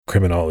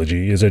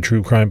Criminology is a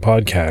true crime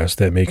podcast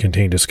that may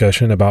contain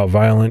discussion about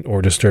violent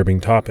or disturbing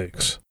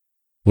topics.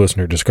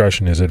 Listener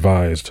discretion is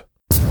advised.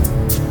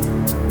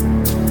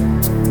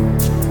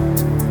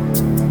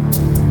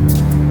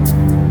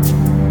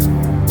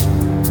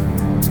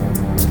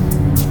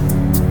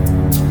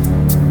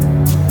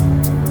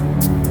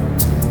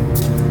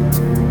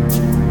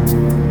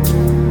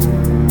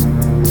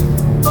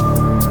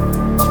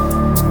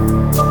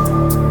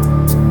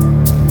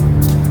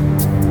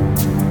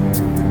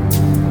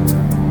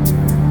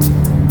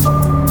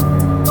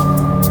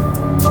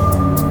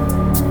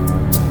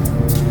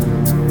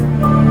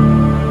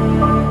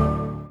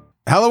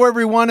 Hello,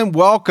 everyone, and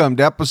welcome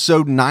to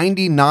episode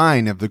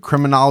 99 of the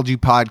Criminology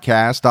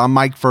Podcast. I'm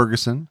Mike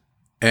Ferguson.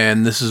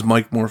 And this is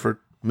Mike Morford.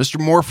 Mr.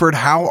 Morford,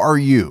 how are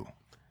you?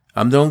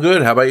 I'm doing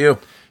good. How about you?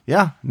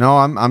 Yeah, no,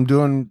 I'm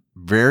doing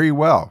very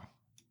well.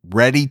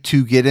 Ready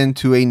to get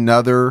into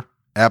another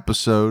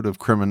episode of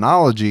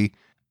Criminology.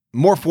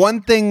 Morph,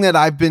 one thing that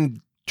I've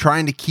been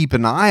trying to keep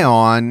an eye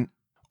on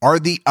are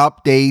the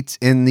updates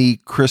in the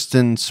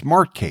Kristen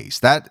Smart case.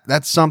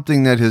 That's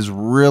something that has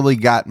really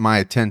got my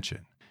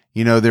attention.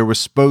 You know, there was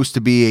supposed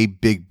to be a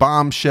big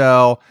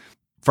bombshell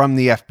from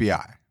the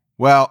FBI.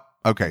 Well,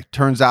 okay,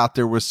 turns out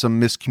there was some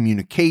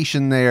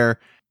miscommunication there,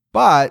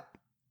 but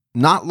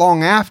not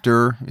long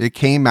after, it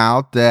came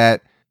out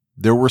that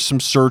there were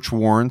some search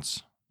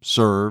warrants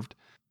served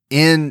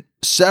in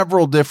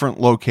several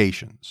different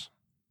locations.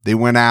 They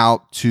went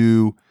out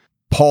to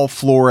Paul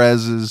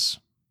Flores's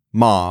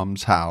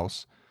mom's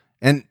house.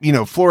 And, you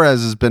know,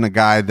 Flores has been a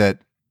guy that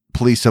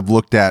police have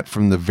looked at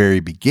from the very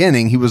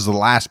beginning. He was the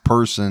last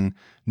person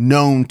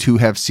known to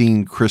have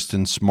seen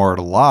Kristen Smart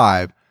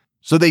alive.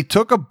 So they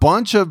took a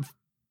bunch of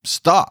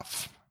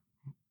stuff,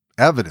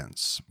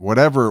 evidence,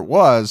 whatever it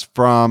was,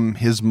 from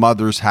his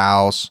mother's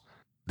house.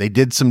 They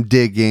did some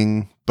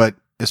digging, but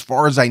as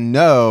far as I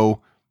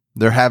know,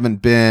 there haven't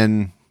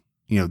been,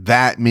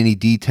 that many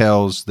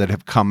details that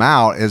have come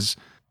out as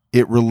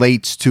it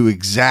relates to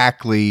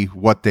exactly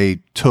what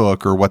they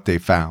took or what they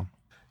found.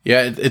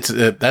 Yeah,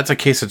 that's a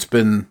case that's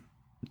been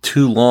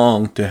too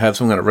long to have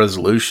some kind of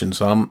resolution,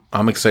 so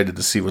I'm excited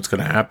to see what's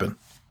going to happen.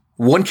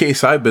 One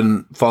case I've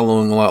been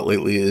following a lot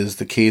lately is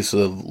the case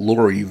of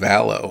Lori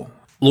Vallow.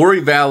 Lori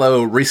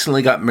Vallow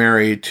recently got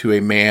married to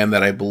a man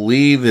that I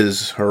believe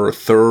is her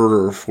third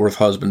or fourth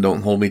husband.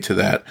 Don't hold me to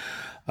that.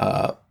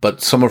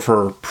 But some of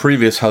her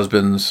previous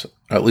husbands,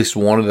 at least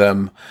one of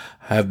them,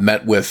 have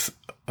met with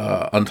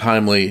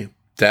untimely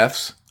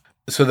deaths.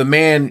 So the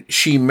man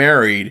she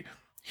married,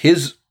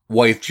 his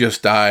wife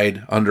just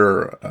died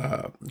under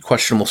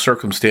questionable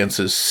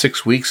circumstances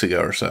 6 weeks ago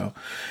or so.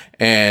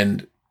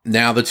 And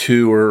now the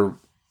two are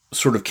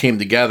sort of came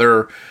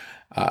together.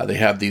 They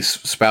have these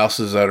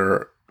spouses that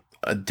are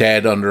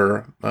dead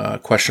under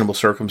questionable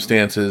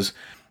circumstances.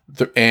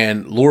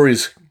 And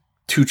Lori's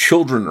two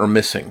children are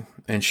missing,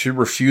 and she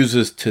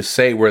refuses to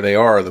say where they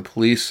are. The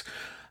police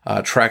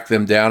tracked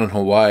them down in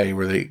Hawaii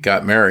where they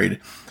got married,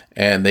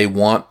 and they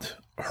want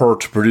her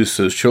to produce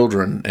those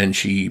children, and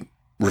she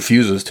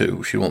refuses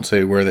to. She won't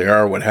say where they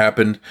are, what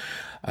happened.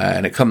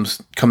 And it come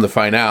to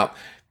find out,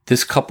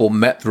 this couple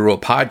met through a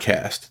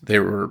podcast they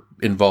were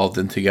involved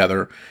in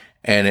together.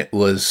 And it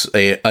was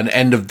an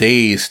end of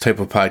days type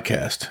of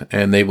podcast.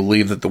 And they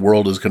believe that the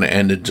world is going to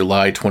end in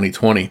July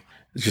 2020.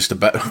 It's just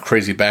a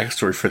crazy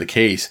backstory for the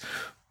case.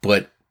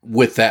 But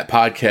with that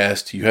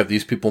podcast, you have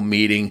these people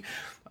meeting.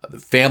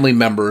 Family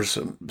members,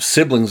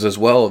 siblings as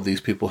well of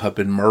these people have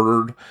been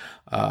murdered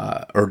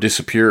or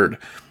disappeared.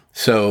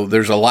 So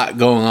there's a lot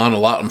going on, a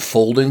lot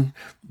unfolding,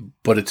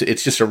 but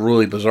it's just a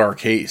really bizarre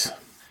case.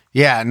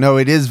 Yeah, no,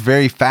 it is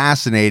very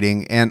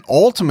fascinating. And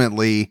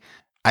ultimately,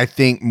 I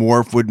think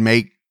Morph would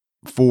make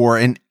for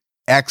an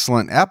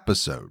excellent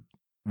episode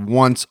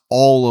once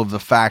all of the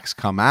facts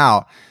come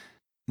out.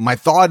 My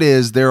thought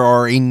is there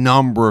are a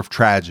number of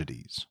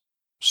tragedies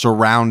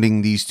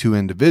surrounding these two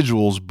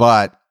individuals,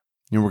 but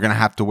we're going to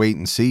have to wait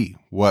and see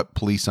what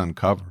police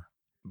uncover.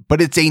 But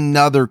it's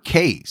another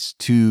case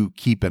to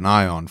keep an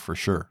eye on for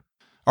sure.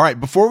 All right,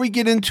 before we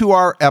get into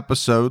our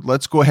episode,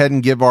 let's go ahead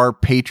and give our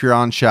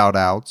Patreon shout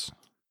outs.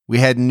 We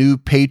had new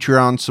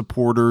Patreon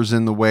supporters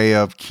in the way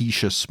of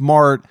Keisha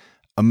Smart,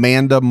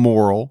 Amanda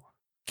Morrill,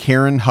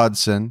 Karen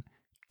Hudson,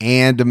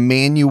 and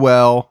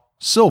Emmanuel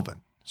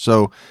Sylvan.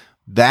 So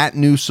that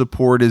new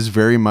support is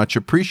very much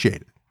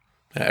appreciated.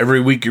 Every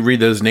week you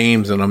read those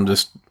names and I'm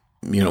just,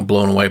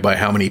 blown away by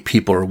how many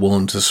people are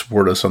willing to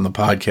support us on the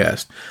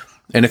podcast.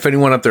 And if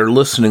anyone out there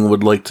listening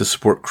would like to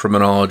support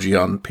Criminology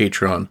on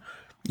Patreon,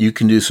 you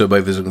can do so by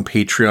visiting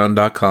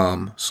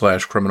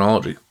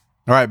patreon.com/criminology.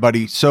 All right,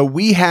 buddy. So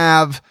we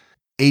have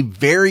a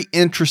very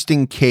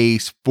interesting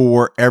case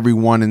for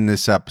everyone in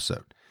this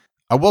episode.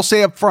 I will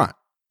say up front,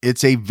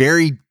 it's a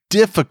very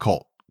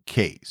difficult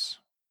case.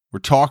 We're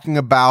talking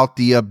about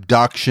the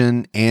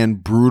abduction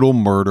and brutal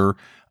murder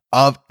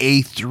of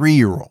a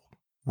 3-year-old,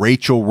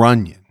 Rachel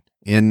Runyon,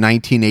 in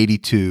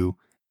 1982.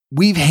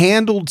 We've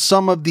handled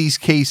some of these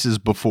cases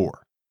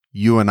before,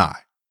 you and I,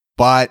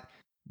 but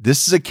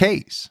this is a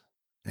case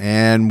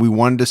And we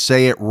wanted to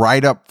say it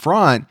right up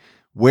front,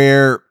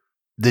 where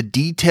the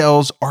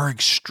details are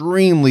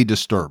extremely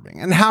disturbing.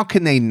 And how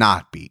can they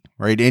not be,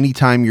 right?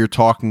 Anytime you're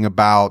talking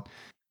about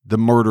the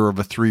murder of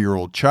a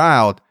 3-year-old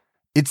child,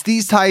 it's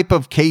these type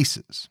of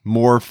cases,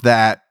 Morph,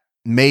 that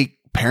make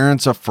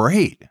parents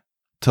afraid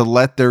to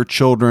let their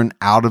children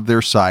out of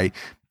their sight,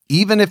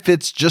 even if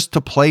it's just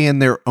to play in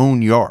their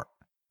own yard.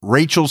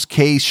 Rachel's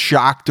case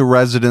shocked the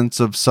residents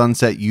of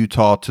Sunset,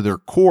 Utah to their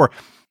core,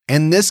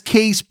 and this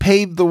case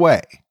paved the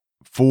way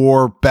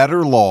for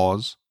better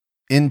laws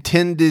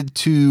intended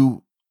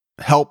to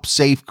help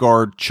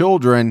safeguard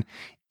children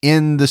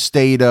in the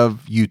state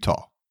of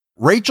Utah.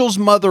 Rachel's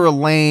mother,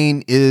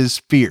 Elaine, is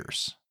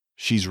fierce.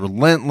 She's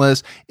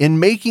relentless in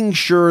making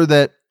sure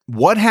that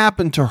what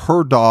happened to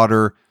her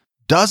daughter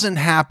doesn't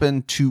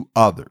happen to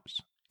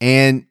others.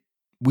 And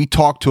we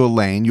talked to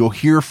Elaine. You'll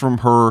hear from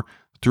her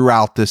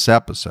throughout this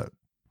episode.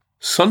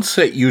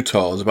 Sunset,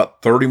 Utah is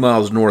about 30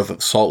 miles north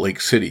of Salt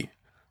Lake City.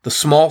 The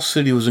small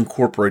city was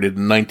incorporated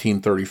in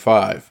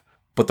 1935,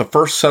 but the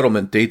first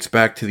settlement dates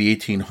back to the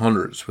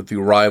 1800s with the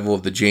arrival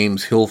of the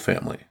James Hill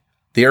family.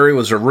 The area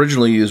was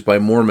originally used by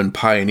Mormon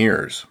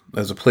pioneers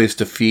as a place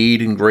to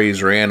feed and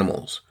graze their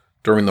animals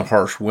during the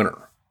harsh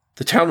winter.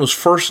 The town was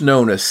first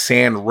known as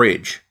Sand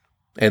Ridge,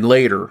 and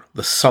later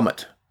the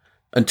Summit,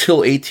 until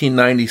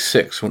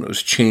 1896 when it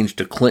was changed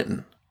to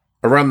Clinton.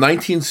 Around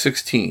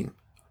 1916,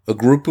 a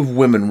group of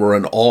women were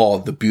in awe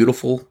of the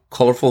beautiful,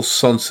 colorful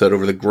sunset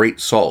over the Great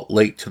Salt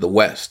Lake to the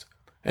west,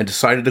 and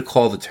decided to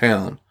call the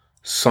town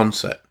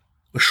Sunset.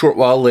 A short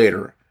while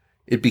later,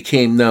 it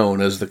became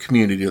known as the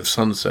community of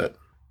Sunset.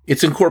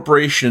 Its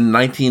incorporation in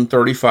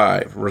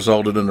 1935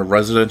 resulted in a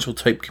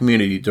residential-type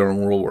community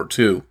during World War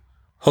II.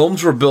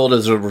 Homes were built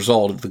as a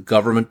result of the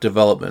government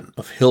development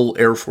of Hill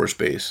Air Force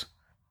Base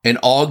and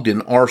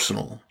Ogden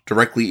Arsenal,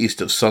 directly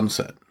east of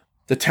Sunset.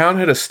 The town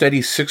had a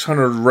steady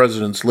 600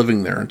 residents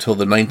living there until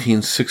the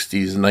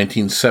 1960s and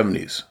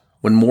 1970s,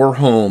 when more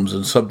homes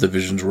and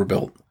subdivisions were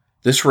built.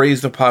 This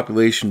raised the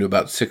population to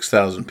about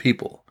 6,000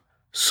 people.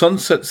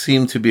 Sunset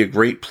seemed to be a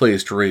great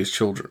place to raise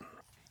children.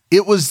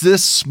 It was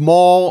this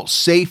small,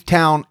 safe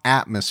town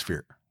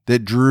atmosphere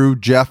that drew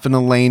Jeff and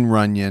Elaine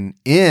Runyon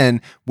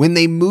in when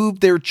they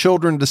moved their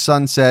children to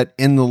Sunset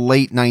in the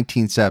late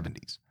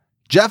 1970s.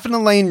 Jeff and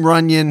Elaine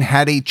Runyon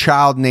had a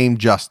child named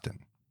Justin,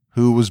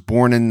 who was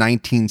born in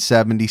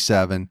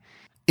 1977.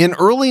 In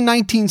early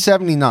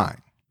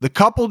 1979, the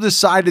couple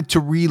decided to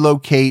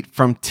relocate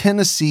from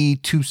Tennessee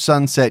to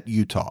Sunset,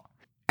 Utah.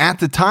 At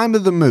the time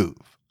of the move,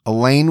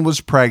 Elaine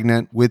was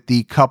pregnant with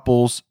the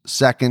couple's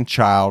second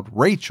child,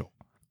 Rachel.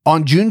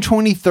 On June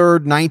 23,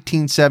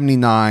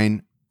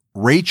 1979,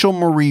 Rachel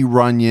Marie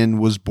Runyon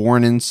was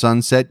born in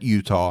Sunset,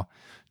 Utah.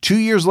 2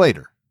 years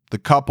later, the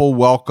couple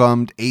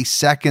welcomed a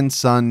second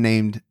son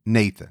named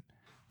Nathan.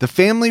 The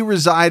family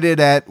resided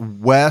at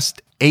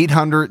West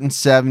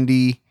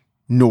 870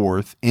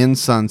 North in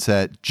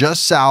Sunset,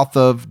 just south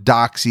of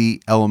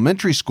Doxey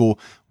Elementary School,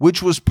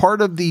 which was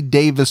part of the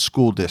Davis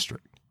School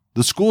District.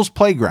 The school's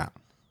playground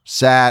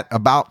sat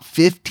about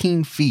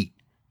 15 feet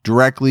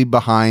directly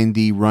behind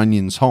the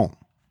Runyons' home.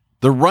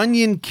 The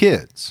Runyon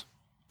kids,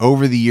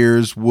 over the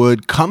years,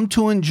 would come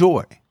to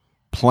enjoy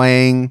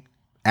playing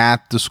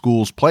at the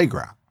school's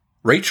playground.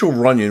 Rachel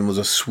Runyon was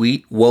a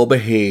sweet,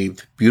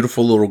 well-behaved,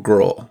 beautiful little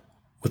girl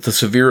with a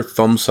severe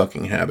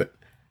thumb-sucking habit.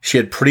 She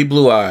had pretty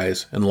blue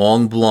eyes and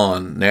long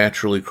blonde,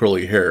 naturally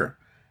curly hair,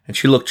 and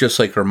she looked just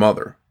like her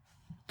mother.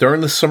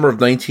 During the summer of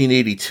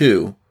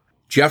 1982,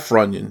 Jeff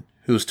Runyon,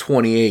 who was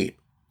 28,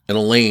 and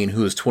Elaine,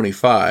 who was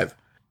 25,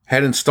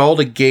 had installed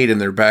a gate in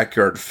their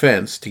backyard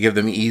fence to give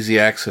them easy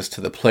access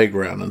to the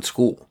playground and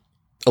school.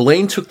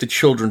 Elaine took the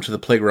children to the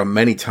playground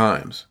many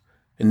times,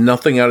 and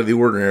nothing out of the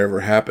ordinary ever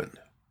happened.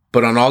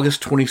 But on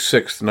August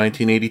 26,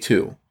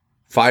 1982,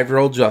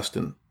 5-year-old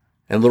Justin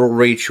and little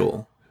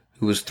Rachel,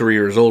 who was 3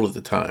 years old at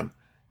the time,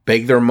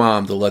 begged their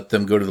mom to let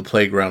them go to the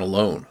playground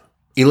alone.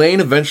 Elaine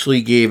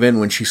eventually gave in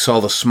when she saw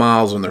the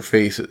smiles on their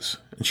faces,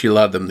 and she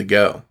allowed them to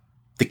go.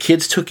 The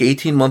kids took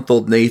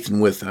 18-month-old Nathan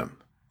with them.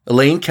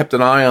 Elaine kept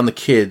an eye on the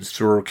kids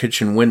through her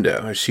kitchen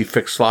window as she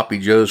fixed Sloppy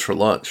Joes for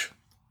lunch.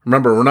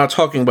 Remember, we're not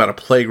talking about a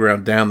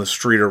playground down the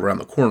street or around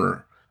the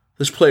corner.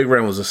 This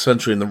playground was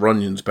essentially in the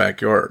Runyons'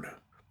 backyard.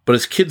 But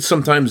as kids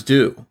sometimes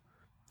do,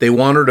 they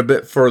wandered a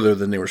bit further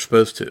than they were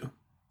supposed to.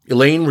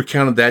 Elaine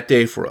recounted that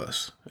day for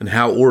us, and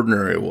how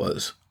ordinary it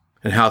was,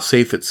 and how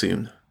safe it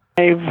seemed.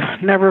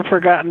 I've never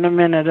forgotten a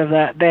minute of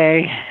that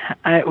day.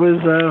 It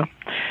was a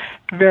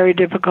very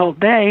difficult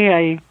day.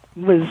 I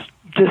was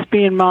just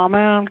being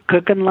mama,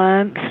 cooking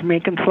lunch,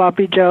 making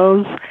sloppy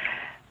joes.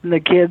 And the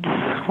kids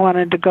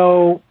wanted to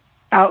go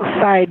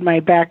outside my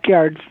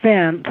backyard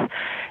fence,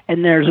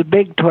 and there's a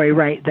big toy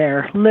right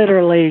there,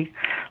 literally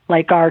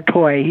like our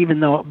toy,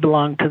 even though it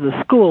belonged to the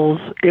schools.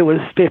 It was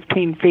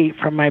 15 feet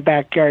from my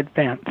backyard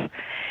fence.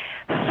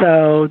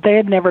 So they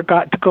had never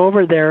got to go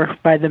over there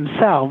by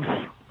themselves,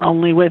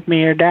 only with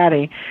me or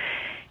Daddy.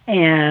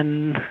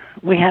 And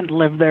we hadn't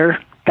lived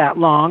there that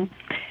long,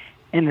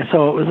 and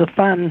so it was a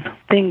fun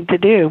thing to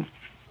do.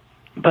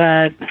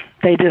 But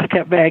they just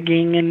kept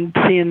begging, and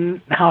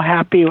seeing how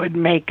happy it would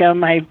make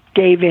them, I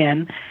gave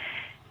in,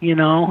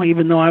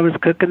 even though I was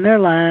cooking their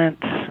lunch.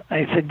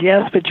 I said,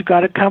 yes, but you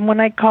got to come when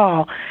I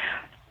call.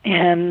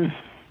 And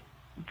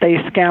they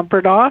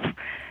scampered off,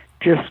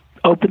 just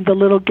opened the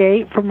little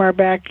gate from our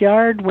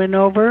backyard, went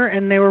over,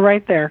 and they were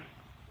right there.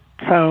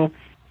 So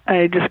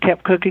I just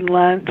kept cooking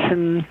lunch,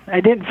 and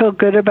I didn't feel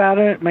good about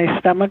it. My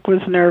stomach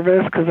was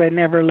nervous because I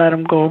never let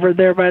them go over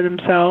there by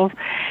themselves.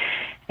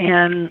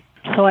 And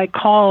so I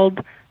called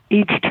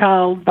each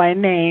child by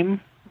name.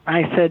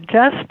 I said,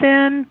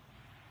 Justin,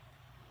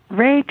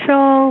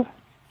 Rachel,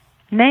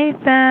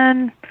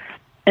 Nathan,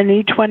 and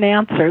each one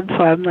answered.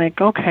 So I'm like,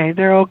 okay,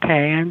 they're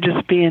okay. I'm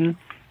just being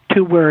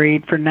too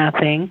worried for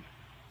nothing.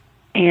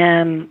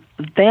 And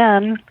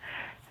then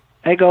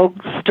I go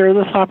stir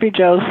the sloppy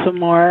joes some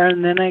more,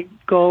 and then I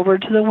go over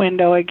to the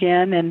window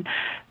again, and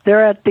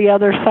they're at the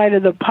other side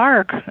of the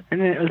park,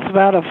 and it was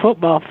about a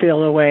football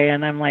field away,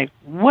 and I'm like,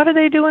 what are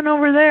they doing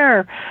over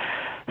there?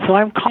 So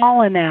I'm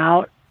calling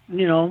out,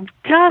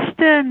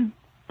 Justin,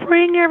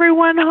 bring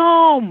everyone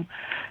home,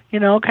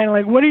 kind of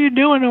like, what are you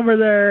doing over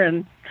there?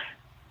 And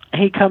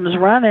he comes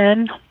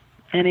running,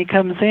 and he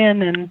comes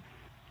in and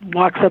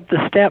walks up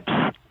the steps.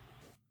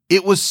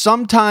 It was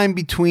sometime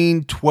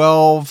between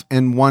 12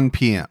 and 1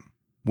 p.m.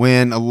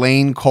 when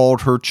Elaine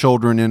called her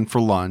children in for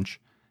lunch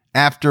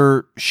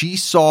after she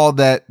saw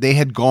that they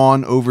had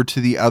gone over to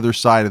the other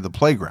side of the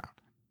playground.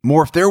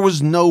 Morph, there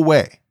was no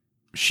way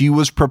she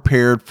was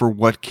prepared for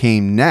what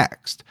came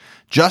next.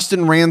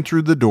 Justin ran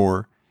through the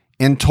door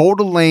and told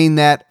Elaine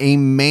that a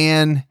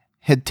man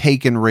had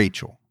taken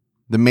Rachel.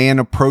 The man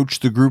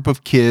approached the group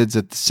of kids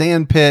at the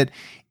sand pit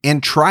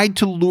and tried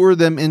to lure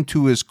them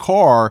into his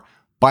car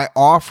by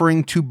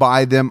offering to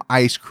buy them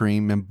ice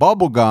cream and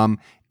bubble gum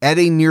at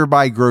a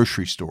nearby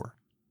grocery store.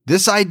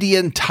 This idea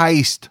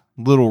enticed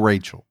little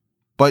Rachel,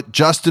 but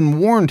Justin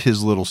warned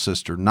his little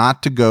sister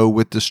not to go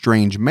with the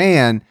strange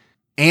man,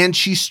 and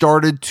she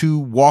started to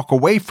walk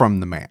away from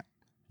the man.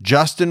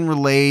 Justin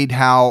relayed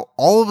how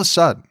all of a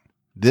sudden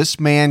this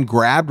man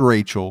grabbed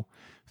Rachel,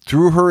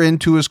 threw her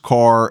into his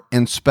car,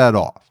 and sped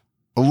off.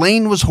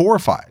 Elaine was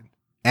horrified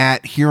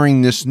at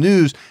hearing this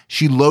news.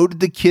 She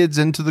loaded the kids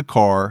into the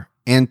car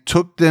and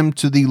took them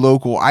to the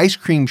local ice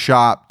cream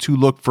shop to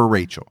look for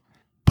Rachel.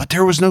 But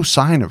there was no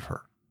sign of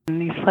her.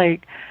 And he's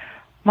like,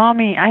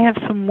 Mommy, I have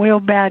some real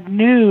bad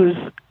news.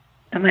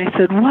 And I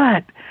said,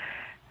 what?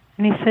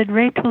 And he said,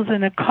 Rachel's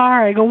in a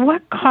car. I go,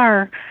 what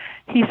car?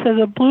 He said,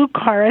 a blue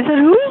car. I said,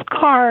 whose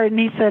car? And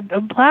he said,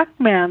 a black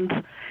man's.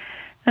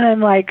 And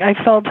I'm like,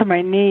 I fell to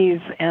my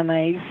knees, and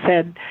I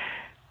said,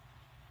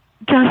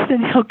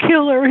 Justin, he'll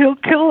kill her, he'll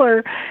kill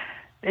her.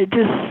 It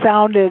just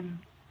sounded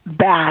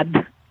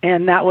bad,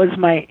 and that was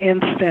my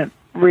instant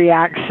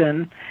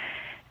reaction.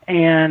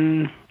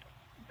 And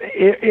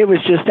it was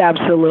just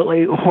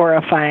absolutely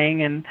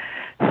horrifying. And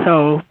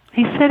so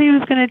he said he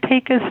was going to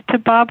take us to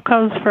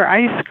Bobco's for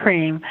ice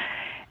cream.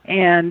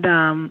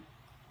 And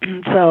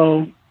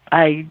so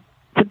I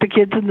put the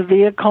kids in the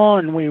vehicle,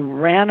 and we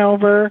ran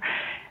over.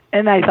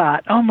 And I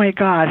thought, oh, my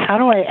gosh, how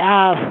do I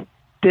ask?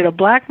 Did a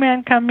black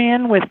man come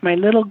in with my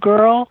little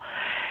girl,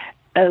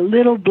 a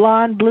little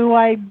blonde,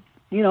 blue-eyed,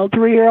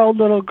 3-year-old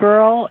little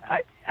girl?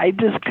 I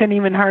just couldn't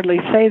even hardly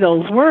say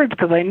those words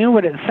because I knew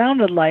what it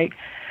sounded like.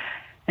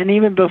 And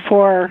even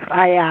before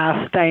I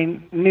asked, I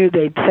knew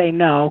they'd say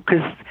no,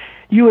 because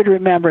you would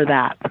remember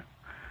that.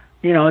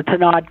 It's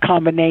an odd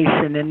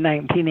combination in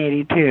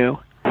 1982.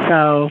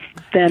 So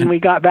then we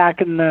got back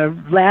in the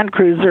Land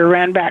Cruiser,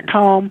 ran back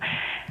home,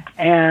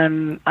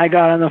 and I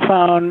got on the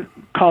phone,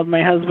 called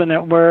my husband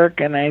at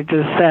work, and I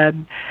just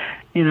said,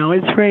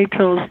 it's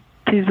Rachel.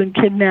 She's been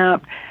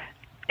kidnapped.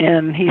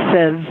 And he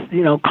says,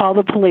 call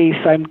the police.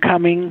 I'm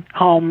coming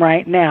home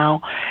right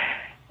now.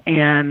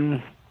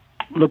 And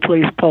the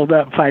police pulled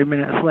up 5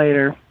 minutes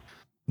later.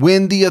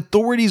 When the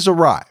authorities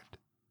arrived,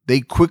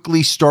 they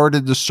quickly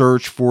started the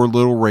search for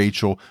little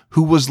Rachel,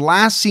 who was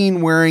last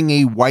seen wearing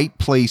a white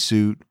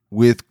playsuit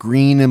with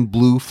green and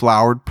blue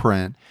flowered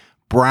print,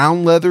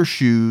 brown leather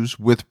shoes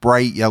with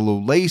bright yellow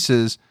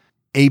laces,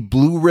 a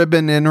blue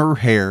ribbon in her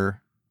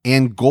hair,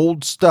 and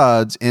gold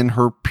studs in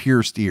her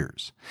pierced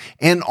ears.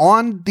 And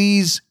on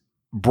these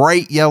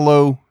bright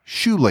yellow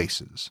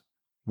shoelaces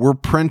were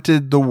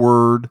printed the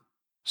word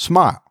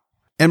smile.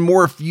 And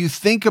more, if you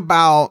think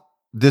about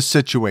this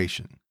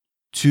situation,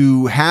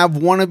 to have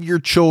one of your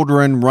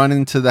children run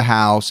into the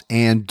house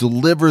and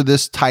deliver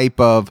this type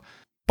of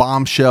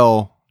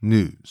bombshell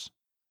news,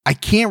 I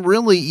can't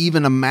really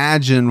even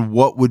imagine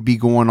what would be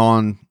going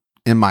on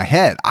in my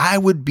head. I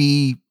would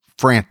be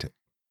frantic,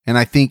 and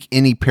I think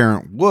any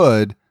parent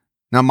would.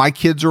 Now, my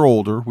kids are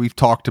older. We've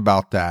talked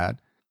about that.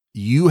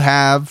 You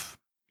have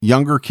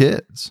younger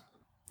kids.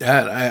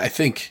 Yeah, I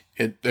think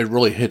it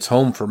really hits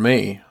home for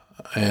me.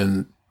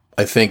 And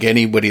I think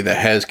anybody that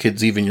has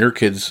kids, even your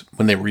kids,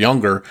 when they were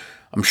younger,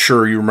 I'm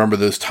sure you remember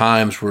those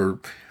times where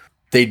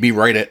they'd be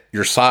right at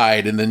your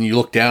side, and then you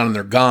look down and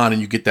they're gone,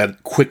 and you get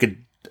that quick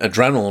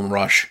adrenaline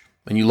rush,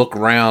 and you look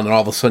around and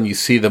all of a sudden you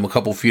see them a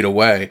couple feet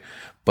away.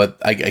 But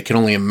I can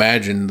only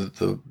imagine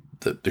the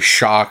the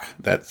shock,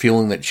 that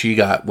feeling that she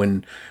got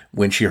when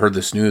she heard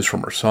this news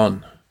from her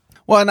son.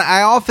 Well, and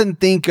I often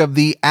think of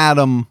the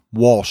Adam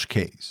Walsh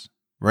case,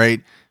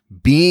 right?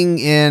 Being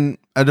in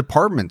a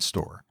department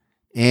store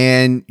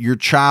and your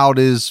child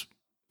is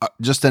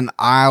just an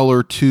aisle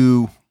or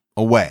two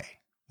away,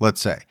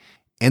 let's say,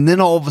 and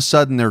then all of a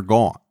sudden they're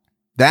gone.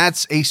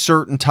 That's a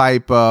certain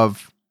type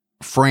of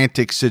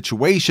frantic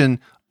situation.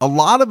 A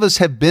lot of us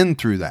have been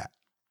through that.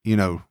 You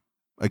know,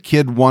 a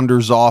kid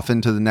wanders off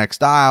into the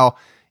next aisle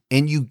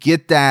and you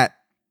get that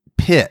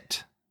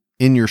pit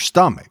in your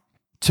stomach.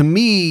 To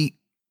me,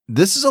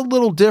 this is a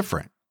little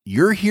different.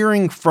 You're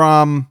hearing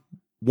from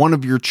one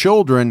of your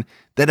children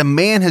that a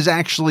man has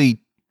actually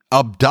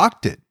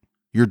abducted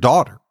your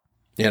daughter.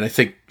 Yeah, and I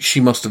think she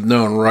must have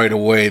known right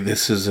away,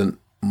 this isn't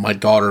my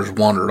daughter's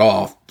wandered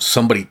off.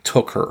 Somebody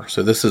took her.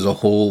 So this is a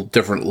whole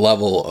different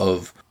level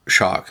of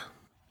shock.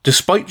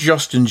 Despite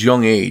Justin's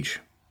young age,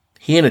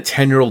 he and a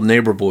 10-year-old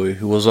neighbor boy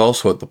who was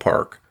also at the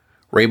park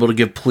were able to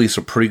give police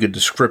a pretty good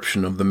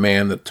description of the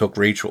man that took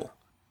Rachel.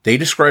 They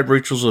described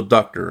Rachel's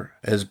abductor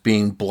as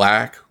being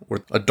black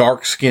or a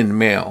dark-skinned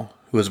male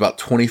who was about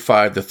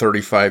 25 to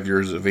 35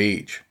 years of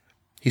age.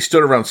 He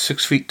stood around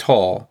 6 feet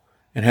tall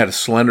and had a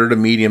slender to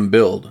medium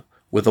build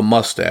with a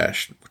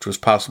mustache, which was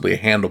possibly a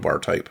handlebar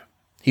type.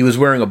 He was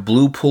wearing a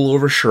blue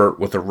pullover shirt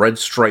with a red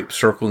stripe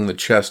circling the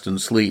chest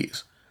and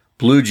sleeves,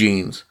 blue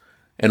jeans,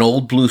 and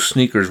old blue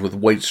sneakers with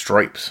white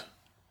stripes.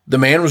 The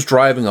man was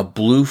driving a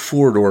blue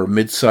four-door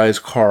mid-size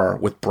car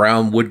with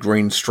brown wood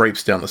grain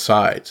stripes down the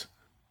sides.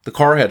 The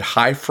car had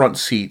high front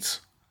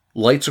seats,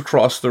 lights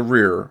across the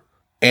rear,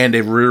 and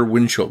a rear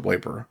windshield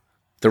wiper.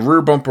 The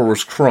rear bumper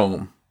was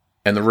chrome,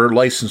 and the rear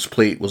license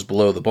plate was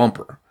below the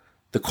bumper.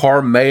 The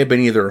car may have been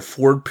either a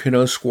Ford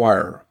Pinto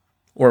Squire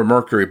or a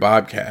Mercury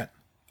Bobcat.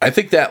 I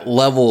think that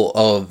level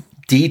of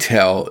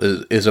detail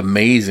is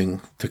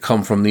amazing to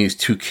come from these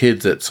two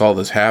kids that saw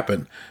this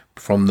happen,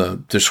 from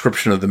the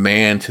description of the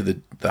man to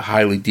the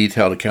highly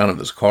detailed account of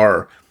his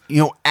car.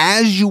 You know,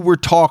 as you were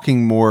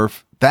talking,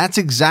 Morph, that's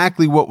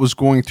exactly what was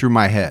going through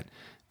my head.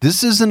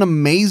 This is an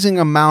amazing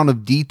amount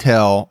of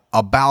detail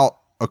about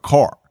a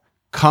car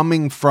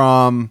coming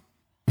from,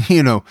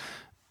 you know,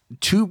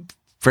 two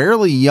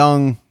fairly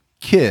young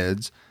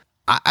kids.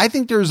 I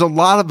think there's a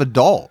lot of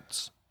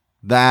adults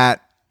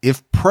that,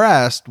 if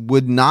pressed,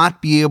 would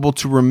not be able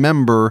to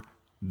remember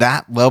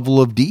that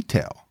level of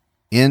detail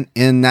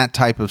in that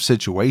type of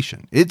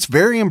situation. It's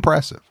very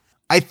impressive.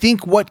 I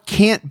think what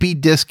can't be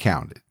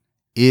discounted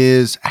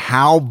is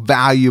how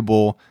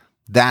valuable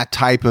that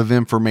type of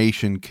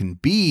information can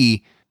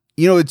be.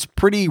 You know, it's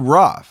pretty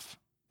rough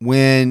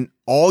when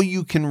all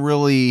you can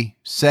really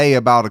say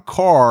about a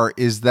car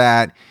is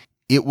that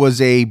it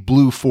was a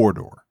blue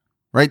four-door,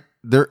 right?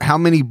 How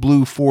many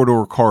blue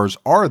four-door cars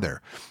are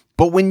there?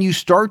 But when you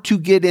start to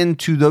get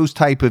into those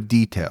type of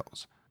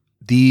details,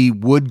 the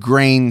wood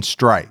grain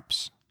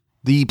stripes,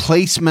 the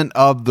placement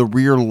of the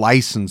rear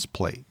license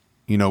plate,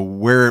 you know,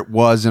 where it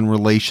was in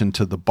relation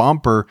to the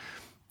bumper,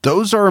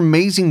 those are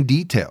amazing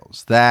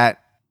details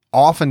that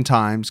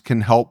oftentimes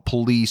can help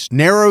police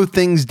narrow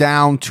things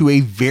down to a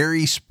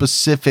very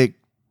specific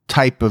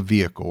type of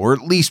vehicle, or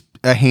at least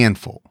a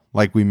handful,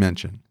 like we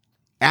mentioned.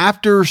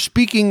 After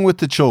speaking with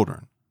the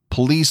children,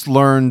 police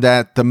learned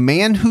that the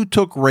man who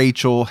took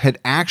Rachel had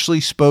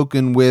actually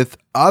spoken with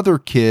other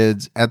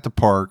kids at the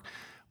park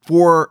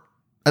for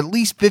at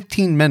least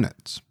 15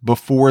 minutes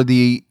before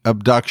the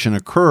abduction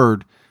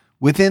occurred.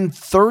 Within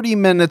 30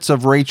 minutes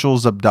of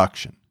Rachel's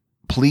abduction,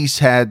 police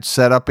had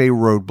set up a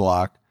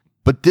roadblock,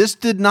 but this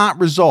did not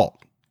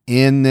result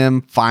in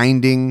them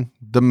finding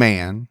the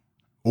man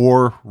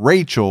or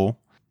Rachel,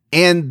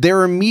 and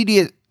their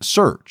immediate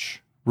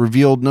search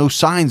revealed no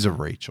signs of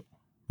Rachel.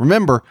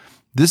 Remember,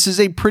 this is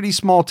a pretty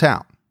small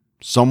town,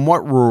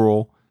 somewhat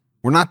rural.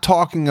 We're not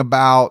talking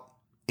about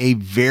a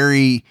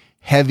very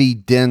heavy,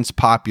 dense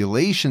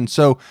population.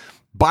 So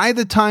by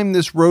the time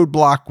this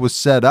roadblock was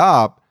set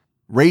up,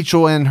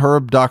 Rachel and her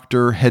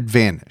abductor had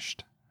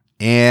vanished,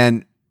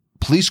 and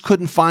police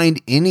couldn't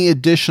find any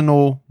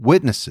additional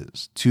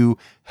witnesses to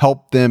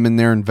help them in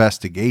their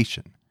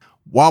investigation.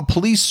 While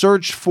police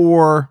searched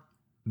for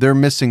their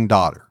missing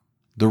daughter,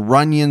 the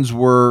Runyons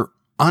were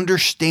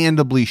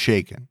understandably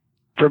shaken.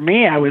 For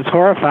me, I was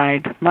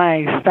horrified.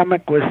 My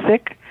stomach was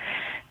sick,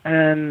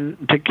 and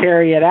to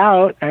carry it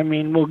out, I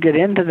mean, we'll get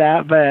into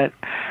that, but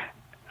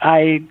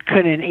I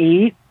couldn't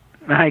eat.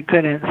 I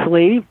couldn't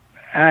sleep.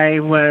 I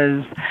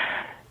was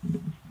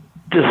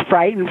just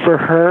frightened for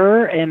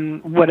her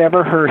and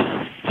whatever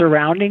her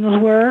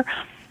surroundings were.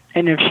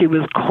 And if she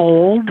was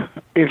cold,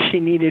 if she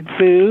needed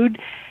food,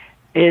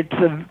 it's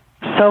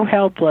so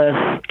helpless,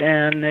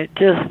 and it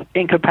just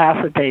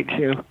incapacitates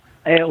you.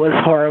 It was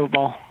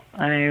horrible.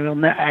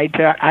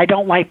 I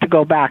don't like to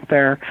go back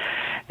there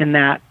in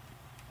that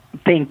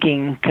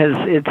thinking, because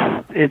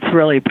it's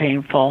really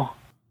painful.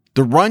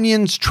 The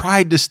Runyons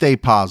tried to stay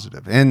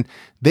positive, and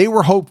they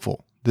were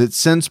hopeful that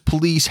since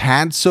police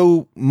had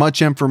so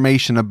much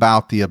information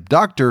about the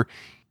abductor,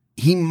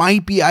 he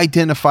might be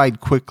identified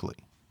quickly.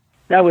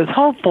 I was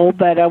hopeful,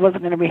 but I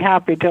wasn't going to be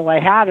happy till I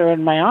had her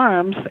in my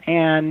arms,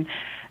 and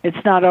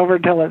it's not over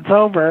till it's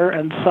over.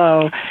 And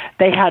so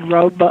they had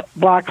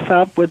roadblocks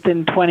up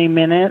within 20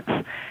 minutes,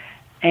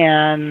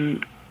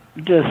 and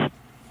just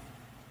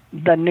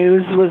the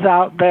news was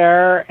out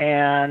there,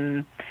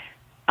 and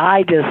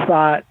I just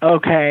thought,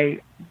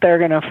 okay, they're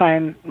going to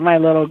find my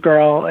little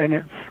girl, and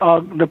it's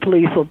all, the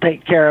police will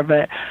take care of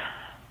it.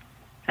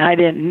 I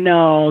didn't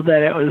know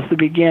that it was the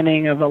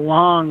beginning of a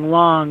long,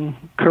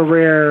 long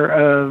career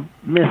of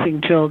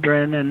missing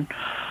children and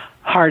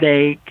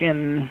heartache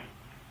and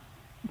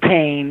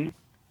pain.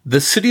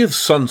 The city of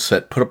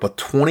Sunset put up a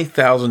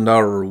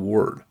 $20,000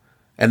 reward,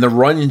 and the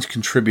Runyons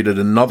contributed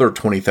another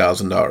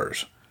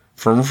 $20,000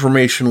 for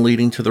information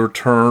leading to the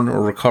return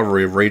or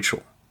recovery of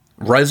Rachel.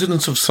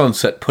 Residents of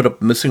Sunset put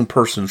up missing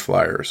persons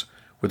flyers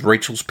with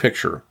Rachel's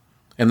picture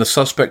and the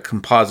suspect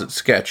composite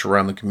sketch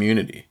around the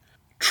community.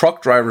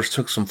 Truck drivers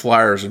took some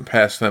flyers and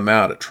passed them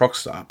out at truck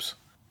stops.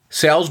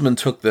 Salesmen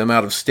took them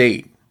out of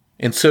state,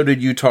 and so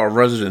did Utah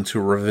residents who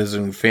were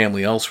visiting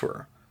family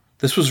elsewhere.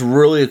 This was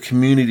really a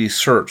community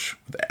search,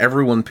 with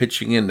everyone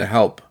pitching in to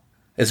help,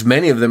 as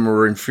many of them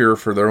were in fear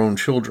for their own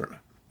children.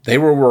 They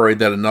were worried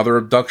that another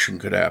abduction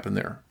could happen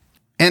there.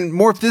 And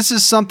Morph, this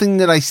is something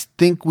that I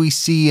think we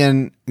see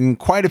in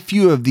quite a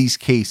few of these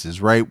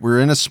cases, right? We're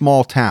in a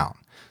small town.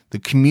 The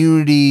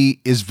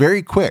community is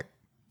very quick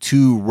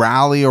to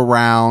rally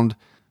around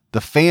the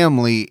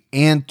family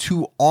and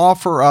to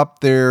offer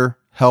up their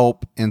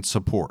help and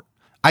support.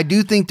 I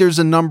do think there's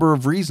a number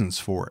of reasons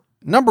for it.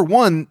 Number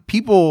one,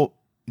 people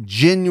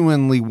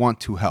genuinely want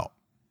to help.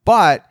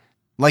 But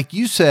like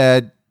you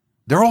said,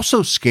 they're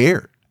also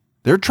scared.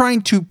 They're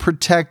trying to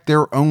protect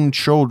their own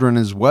children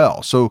as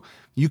well. So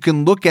you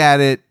can look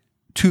at it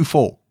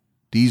twofold.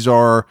 These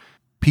are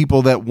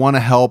people that want to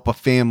help a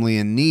family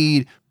in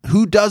need.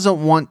 Who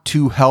doesn't want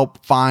to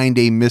help find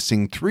a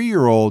missing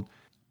 3-year-old?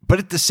 But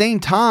at the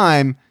same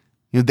time,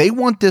 they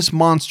want this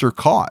monster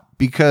caught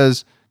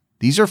because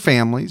these are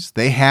families.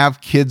 They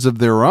have kids of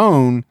their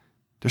own.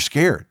 They're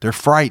scared. They're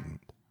frightened.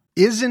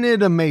 Isn't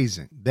it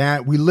amazing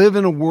that we live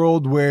in a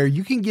world where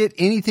you can get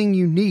anything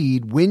you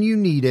need when you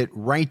need it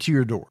right to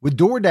your door? With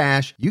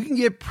DoorDash, you can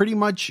get pretty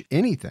much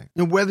anything.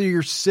 And whether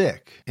you're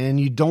sick and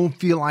you don't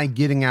feel like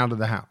getting out of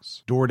the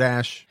house,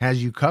 DoorDash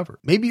has you covered.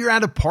 Maybe you're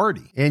at a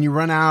party and you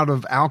run out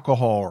of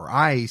alcohol or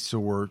ice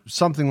or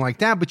something like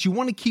that, but you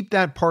want to keep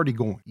that party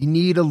going. You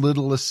need a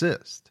little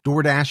assist.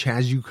 DoorDash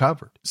has you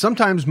covered.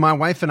 Sometimes my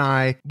wife and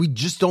I, we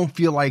just don't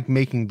feel like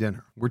making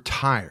dinner. We're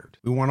tired.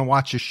 We want to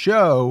watch a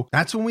show.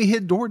 That's when we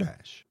hit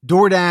DoorDash.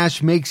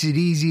 DoorDash makes it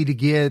easy to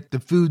get the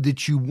food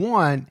that you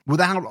want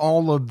without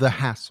all of the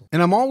hassle.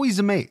 And I'm always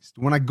amazed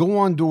when I go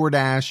on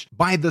DoorDash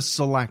by the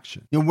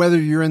selection. Whether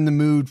you're in the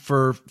mood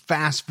for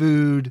fast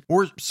food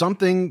or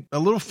something a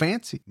little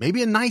fancy,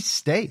 maybe a nice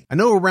steak. I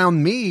know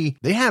around me,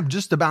 they have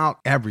just about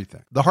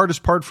everything. The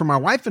hardest part for my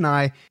wife and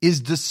I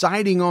is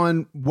deciding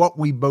on what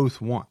we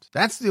both want.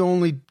 That's the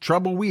only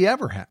trouble we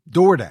ever have.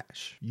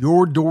 DoorDash,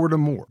 your door to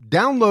more.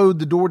 Download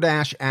the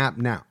DoorDash app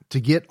now to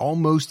get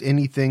almost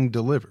anything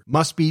delivered.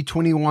 Must be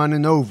 21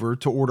 and over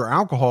to order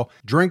alcohol.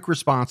 Drink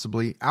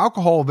responsibly.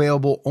 Alcohol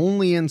available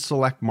only in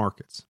select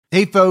markets.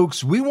 Hey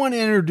folks, we want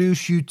to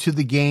introduce you to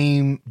the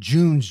game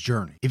June's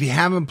Journey. If you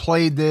haven't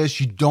played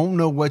this, you don't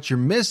know what you're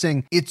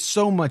missing, it's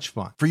so much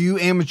fun. For you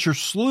amateur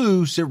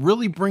sleuths, it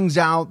really brings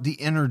out the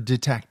inner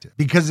detective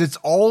because it's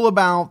all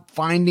about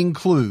finding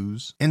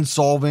clues and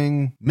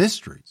solving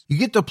mysteries. You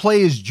get to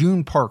play as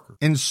June Parker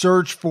and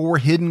search for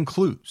hidden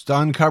clues to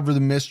uncover the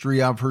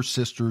mystery of her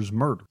sister's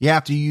murder. You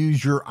have to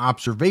use your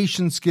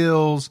observation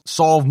skills,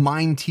 solve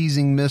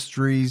mind-teasing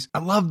mysteries. I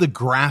love the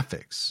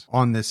graphics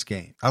on this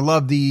game. I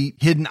love the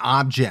hidden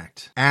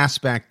object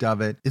aspect of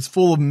it. It's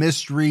full of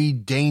mystery,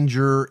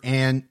 danger,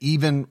 and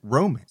even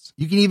romance.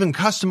 You can even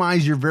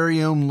customize your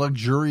very own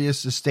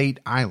luxurious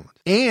estate island.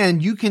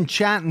 And you can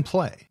chat and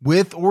play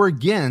with or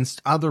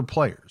against other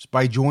players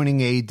by joining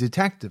a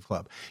detective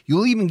club.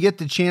 You'll even get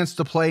the chance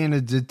to play in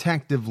a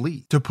detective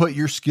league to put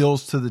your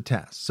skills to the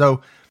test.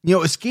 So,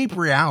 escape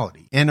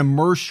reality and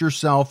immerse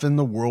yourself in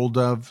the world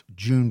of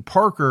June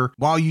Parker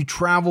while you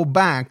travel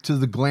back to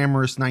the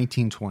glamorous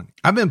 1920s.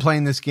 I've been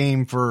playing this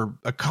game for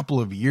a couple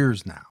of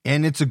years now,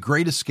 and it's a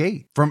great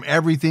escape from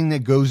everything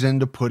that goes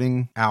into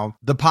putting out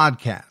the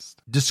podcast.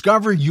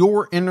 Discover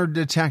your inner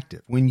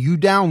detective when you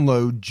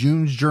download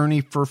June's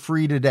Journey for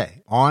free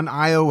today on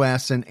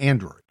iOS and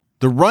Android.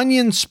 The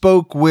Runyons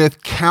spoke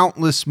with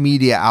countless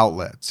media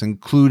outlets,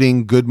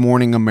 including Good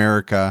Morning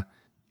America,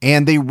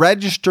 and they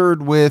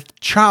registered with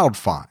Child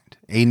Find,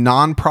 a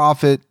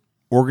nonprofit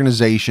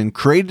organization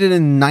created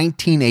in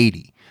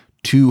 1980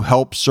 to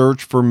help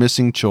search for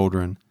missing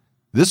children.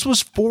 This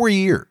was 4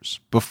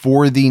 years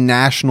before the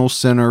National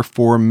Center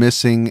for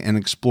Missing and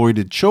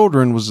Exploited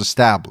Children was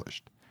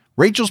established.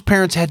 Rachel's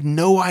parents had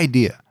no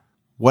idea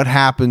what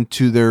happened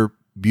to their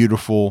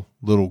beautiful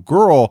little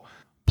girl.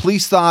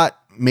 Police thought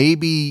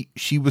maybe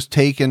she was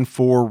taken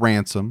for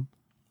ransom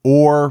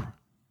or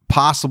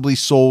possibly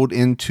sold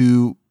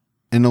into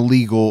an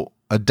illegal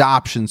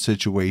adoption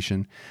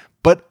situation.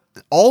 But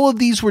all of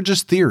these were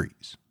just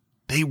theories.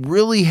 They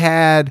really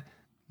had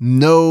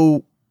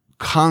no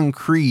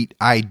concrete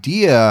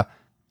idea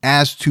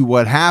as to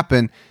what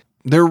happened.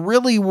 There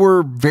really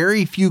were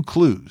very few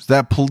clues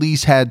that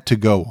police had to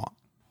go on.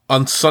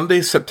 On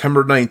Sunday,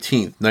 September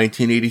 19th,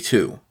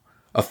 1982,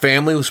 a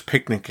family was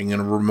picnicking in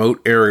a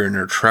remote area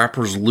near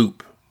Trapper's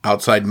Loop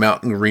outside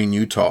Mountain Green,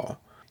 Utah,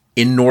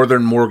 in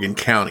northern Morgan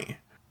County.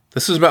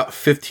 This is about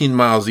 15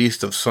 miles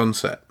east of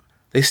Sunset.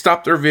 They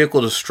stopped their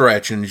vehicle to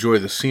stretch and enjoy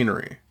the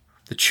scenery.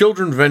 The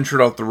children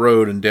ventured off the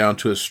road and down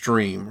to a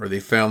stream where they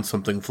found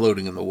something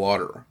floating in the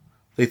water.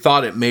 They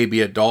thought it may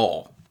be a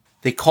doll.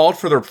 They called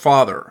for their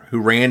father,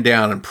 who ran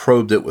down and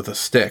probed it with a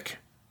stick,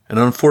 and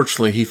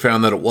unfortunately he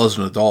found that it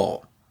wasn't a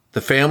doll.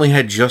 The family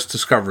had just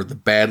discovered the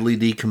badly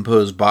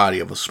decomposed body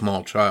of a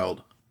small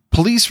child.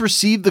 Police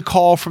received the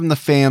call from the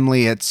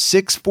family at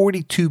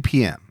 6:42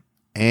 p.m.,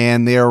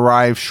 and they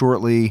arrived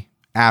shortly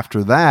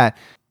after that.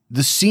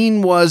 The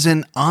scene was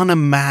an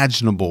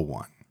unimaginable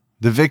one.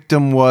 The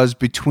victim was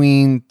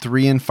between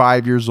 3 and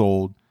 5 years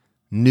old,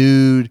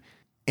 nude,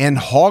 and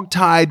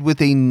hogtied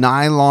with a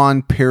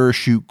nylon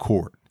parachute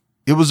cord.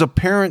 It was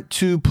apparent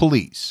to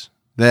police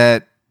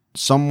that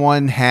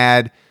someone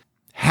had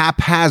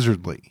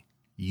haphazardly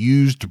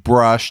used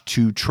brush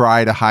to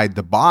try to hide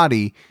the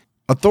body.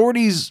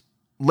 Authorities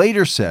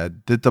later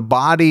said that the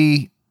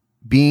body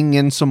being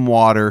in some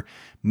water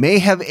may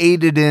have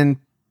aided in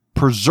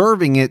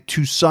preserving it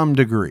to some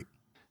degree.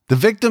 The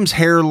victim's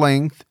hair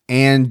length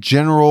and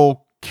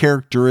general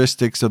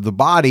characteristics of the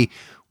body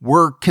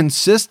were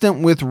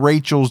consistent with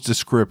Rachel's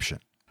description.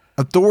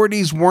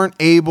 Authorities weren't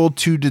able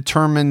to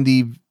determine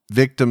the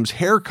victim's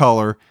hair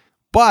color,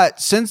 but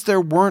since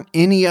there weren't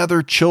any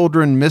other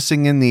children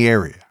missing in the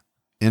area,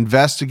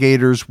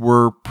 investigators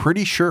were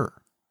pretty sure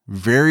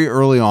very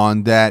early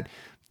on that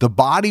the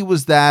body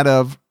was that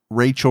of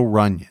Rachel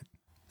Runyon.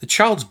 The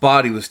child's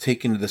body was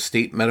taken to the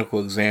state medical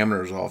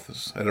examiner's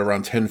office at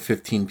around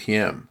 10:15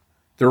 p.m.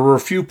 There were a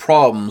few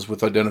problems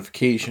with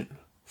identification.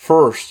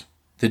 First,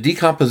 the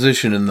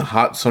decomposition in the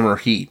hot summer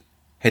heat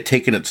had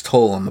taken its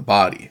toll on the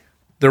body.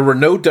 There were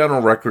no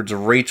dental records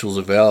of Rachel's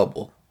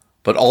available,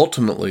 but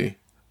ultimately,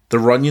 the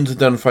Runyons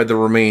identified the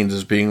remains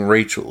as being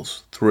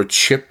Rachel's through a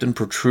chipped and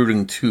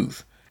protruding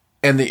tooth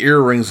and the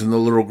earrings in the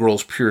little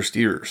girl's pierced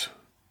ears.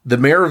 The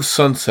mayor of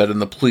Sunset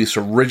and the police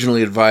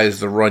originally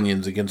advised the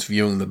Runyons against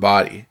viewing the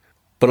body,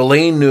 but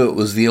Elaine knew it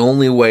was the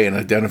only way an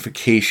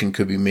identification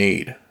could be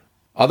made.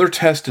 Other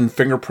tests and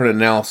fingerprint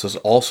analysis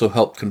also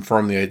helped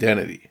confirm the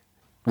identity.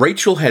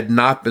 Rachel had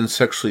not been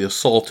sexually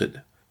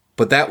assaulted,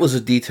 but that was a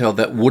detail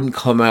that wouldn't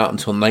come out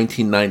until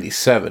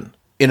 1997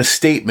 in a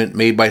statement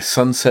made by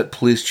Sunset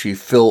Police Chief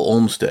Phil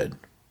Olmsted.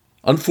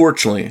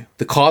 Unfortunately,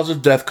 the cause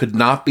of death could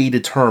not be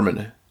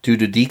determined due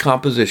to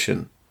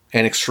decomposition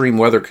and extreme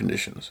weather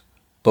conditions,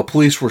 but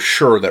police were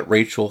sure that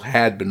Rachel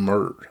had been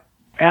murdered.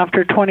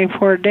 After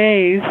 24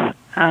 days,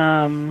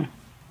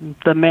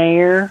 the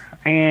mayor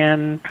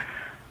and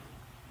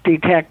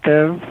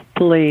detective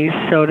police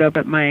showed up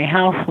at my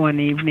house one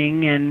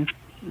evening, and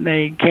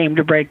they came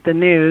to break the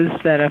news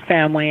that a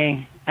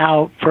family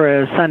out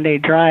for a Sunday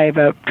drive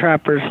up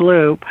Trapper's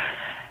Loop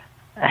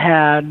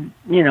had,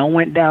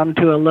 went down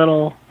to a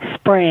little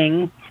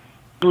spring,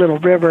 little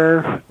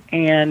river,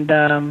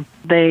 and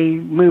they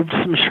moved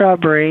some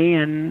shrubbery,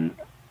 and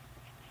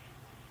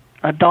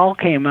a doll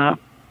came up,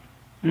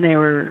 and they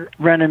were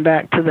running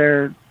back to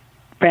their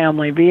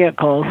family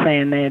vehicle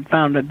saying they had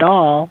found a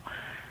doll,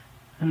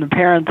 and the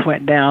parents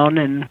went down,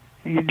 and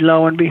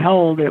lo and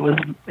behold, it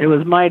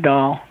was my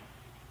doll.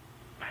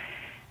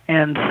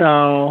 And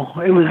so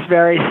it was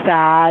very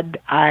sad.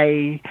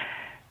 I,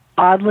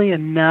 oddly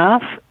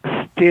enough,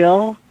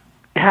 still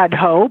had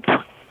hope.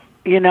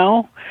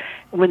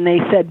 When they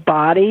said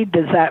body,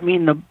 does that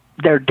mean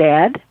they're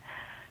dead?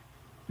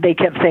 They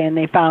kept saying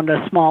they found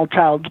a small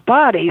child's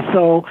body.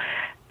 So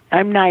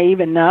I'm naive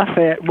enough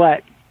at,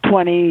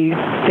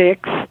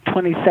 26,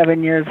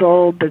 27 years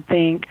old to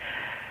think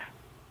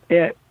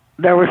there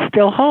was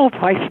still hope.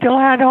 I still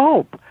had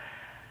hope.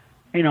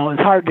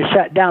 It's hard to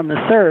shut down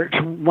the search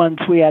once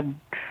we had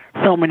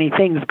so many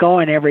things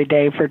going every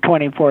day for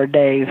 24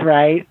 days,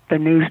 right? The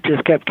news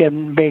just kept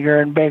getting bigger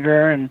and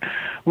bigger, and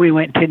we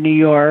went to New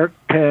York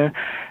to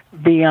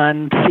be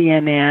on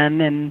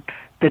CNN and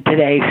the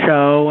Today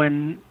Show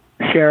and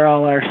share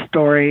all our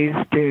stories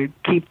to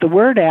keep the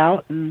word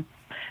out. And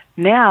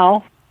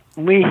now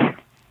we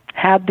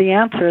had the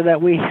answer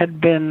that we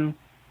had been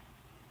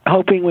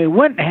hoping we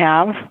wouldn't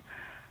have.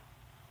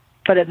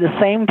 But at the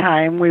same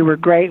time, we were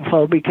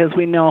grateful because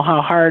we know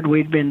how hard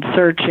we'd been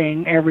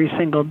searching every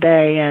single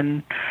day,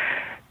 and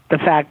the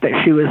fact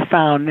that she was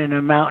found in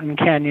a mountain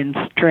canyon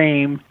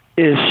stream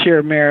is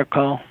sheer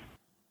miracle.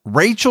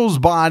 Rachel's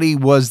body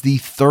was the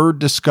third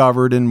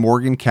discovered in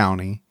Morgan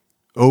County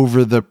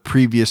over the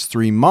previous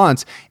 3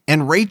 months,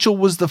 and Rachel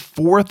was the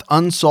fourth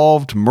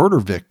unsolved murder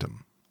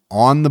victim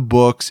on the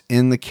books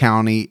in the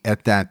county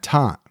at that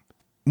time.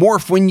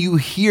 Morph, when you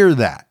hear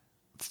that,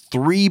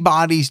 3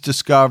 bodies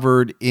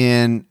discovered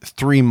in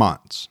 3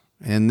 months,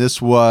 and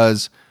this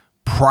was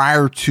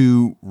prior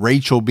to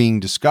Rachel being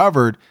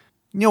discovered,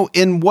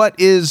 in what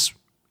is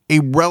a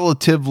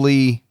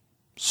relatively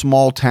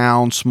small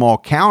town, small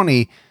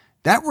county,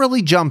 that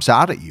really jumps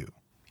out at you.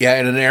 Yeah,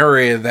 in an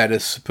area that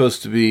is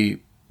supposed to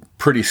be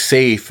pretty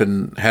safe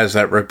and has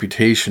that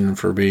reputation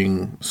for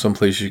being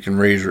someplace you can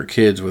raise your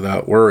kids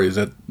without worries,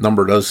 that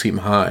number does seem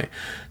high.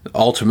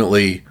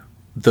 Ultimately,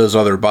 those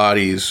other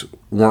bodies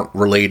weren't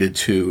related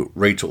to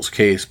Rachel's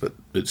case, but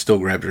it still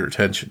grabbed your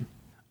attention.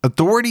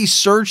 Authorities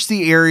searched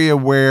the area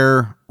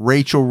where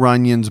Rachel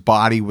Runyon's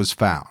body was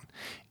found,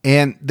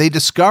 and they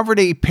discovered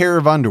a pair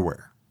of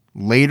underwear,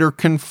 later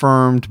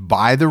confirmed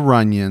by the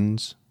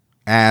Runyons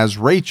as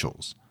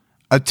Rachel's.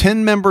 A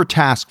 10-member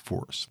task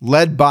force,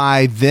 led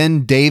by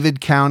then David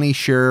County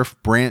Sheriff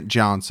Brant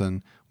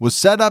Johnson, was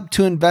set up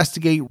to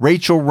investigate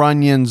Rachel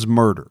Runyon's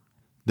murder.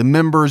 The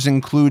members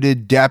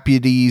included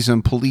deputies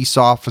and police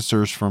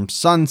officers from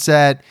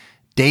Sunset,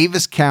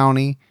 Davis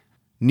County,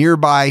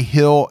 nearby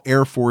Hill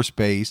Air Force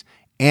Base,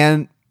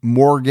 and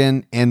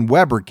Morgan and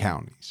Weber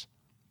counties.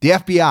 The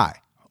FBI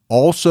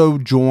also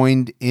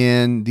joined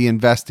in the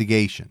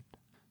investigation.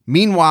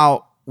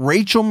 Meanwhile,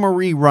 Rachel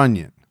Marie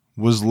Runyon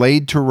was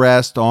laid to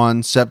rest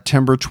on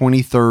September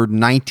 23,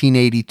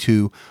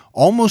 1982,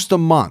 almost a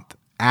month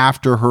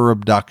after her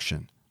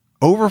abduction.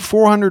 Over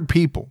 400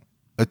 people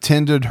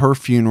attended her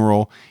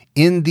funeral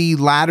in the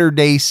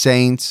Latter-day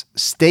Saints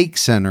Stake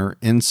Center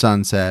in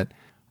Sunset.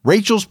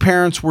 Rachel's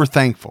parents were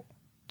thankful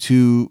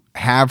to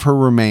have her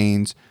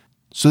remains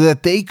so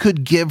that they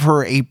could give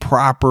her a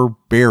proper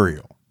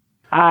burial.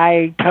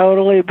 I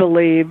totally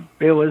believe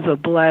it was a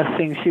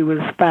blessing she was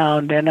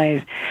found, and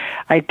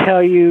I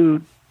tell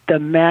you, the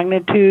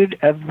magnitude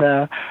of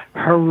the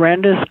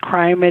horrendous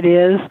crime it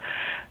is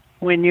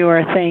when you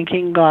are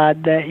thanking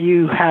God that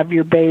you have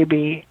your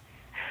baby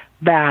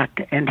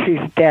back and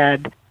she's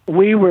dead.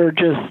 We were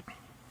just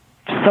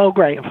so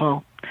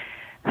grateful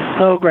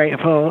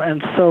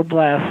and so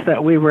blessed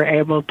that we were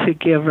able to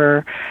give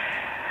her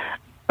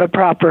a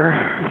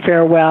proper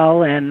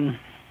farewell and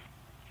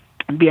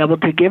be able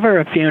to give her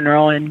a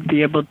funeral and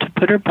be able to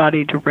put her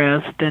body to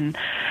rest, and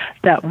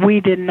that we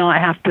did not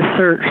have to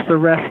search the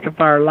rest of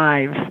our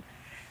lives,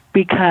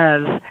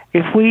 because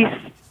if we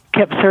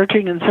kept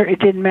searching and it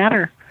didn't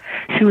matter.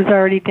 She was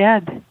already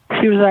dead.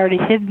 She was already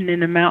hidden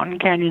in a mountain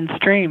canyon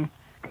stream.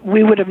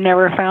 We would have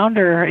never found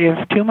her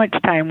if too much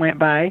time went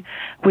by.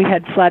 We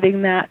had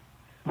flooding that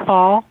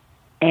fall,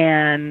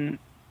 and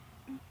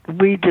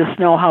we just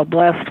know how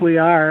blessed we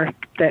are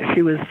that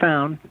she was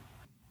found.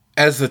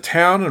 As the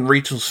town and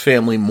Rachel's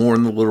family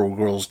mourned the little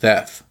girl's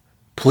death,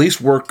 police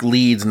worked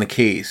leads in the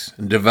case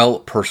and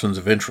developed persons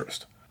of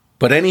interest.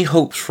 But any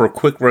hopes for a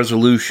quick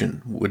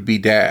resolution would be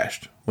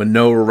dashed when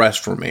no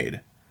arrests were made,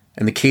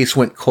 and the case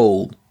went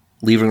cold,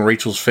 leaving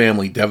Rachel's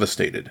family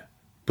devastated.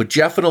 But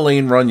Jeff and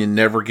Elaine Runyon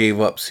never gave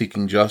up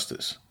seeking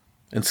justice,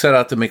 and set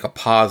out to make a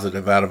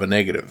positive out of a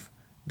negative.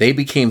 They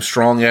became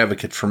strong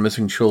advocates for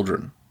missing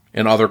children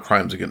and other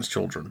crimes against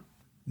children.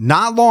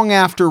 Not long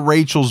after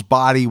Rachel's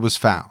body was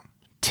found,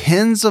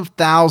 tens of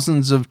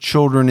thousands of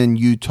children in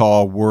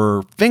Utah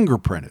were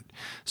fingerprinted.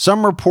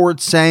 Some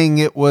reports saying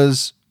it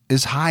was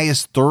as high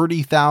as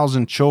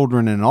 30,000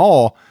 children in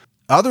all.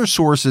 Other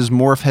sources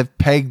more have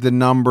pegged the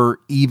number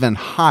even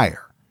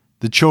higher.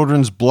 The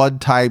children's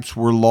blood types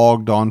were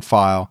logged on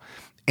file,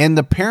 and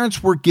the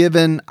parents were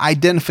given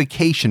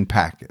identification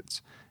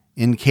packets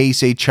in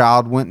case a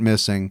child went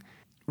missing.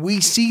 We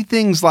see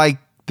things like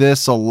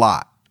this a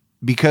lot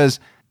because,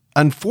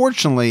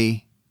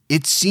 unfortunately,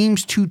 it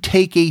seems to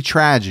take a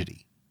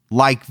tragedy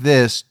like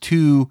this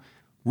to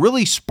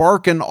really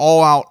spark an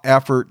all-out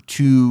effort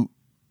to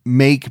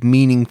make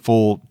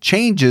meaningful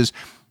changes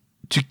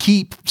to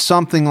keep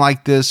something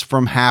like this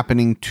from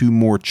happening to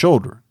more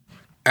children.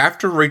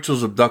 After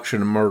Rachel's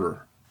abduction and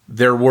murder,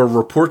 there were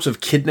reports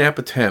of kidnap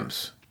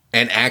attempts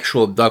and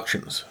actual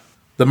abductions.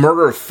 The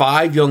murder of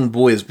 5 young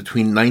boys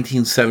between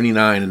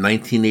 1979 and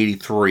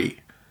 1983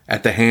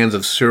 at the hands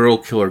of serial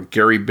killer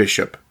Gary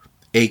Bishop,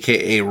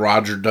 a.k.a.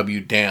 Roger W.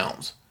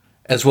 Downs,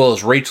 as well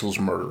as Rachel's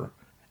murder,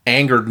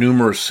 angered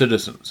numerous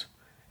citizens,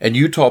 and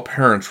Utah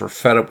parents were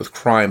fed up with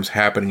crimes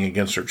happening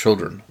against their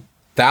children.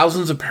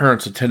 Thousands of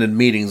parents attended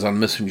meetings on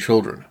missing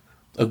children.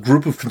 A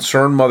group of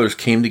concerned mothers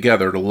came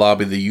together to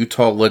lobby the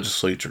Utah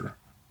legislature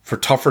for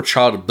tougher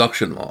child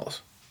abduction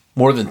laws.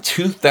 More than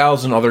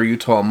 2,000 other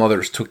Utah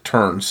mothers took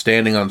turns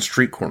standing on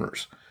street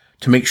corners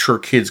to make sure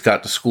kids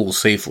got to school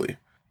safely.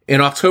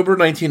 In October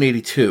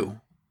 1982,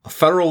 a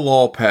federal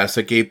law passed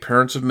that gave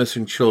parents of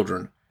missing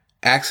children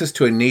access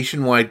to a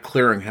nationwide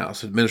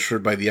clearinghouse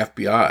administered by the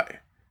FBI,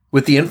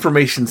 with the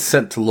information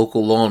sent to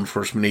local law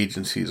enforcement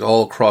agencies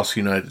all across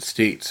the United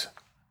States.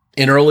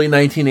 In early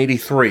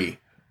 1983,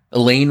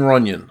 Elaine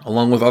Runyon,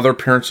 along with other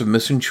parents of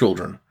missing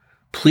children,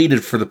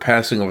 pleaded for the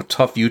passing of a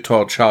tough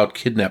Utah child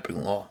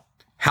kidnapping law.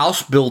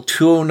 House Bill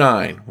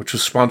 209, which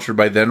was sponsored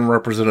by then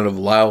Representative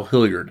Lyle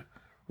Hilliard,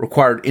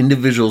 required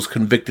individuals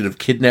convicted of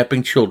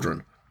kidnapping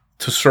children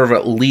to serve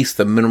at least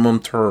the minimum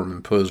term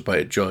imposed by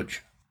a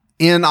judge.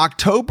 In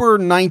October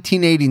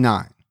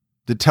 1989,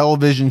 the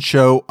television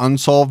show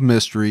Unsolved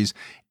Mysteries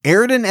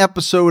aired an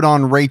episode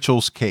on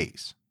Rachel's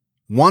case,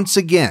 once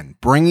again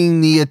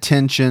bringing the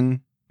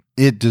attention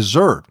it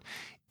deserved.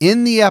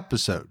 In the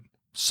episode,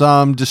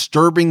 some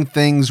disturbing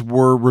things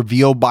were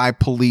revealed by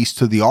police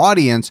to the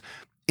audience,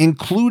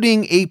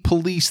 including a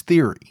police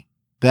theory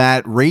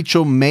that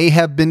Rachel may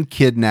have been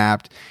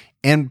kidnapped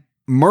and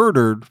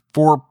murdered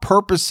for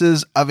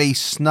purposes of a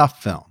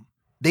snuff film.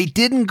 They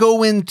didn't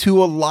go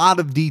into a lot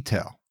of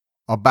detail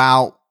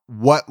about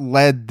what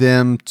led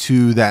them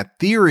to that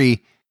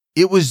theory.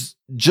 It was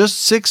just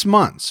 6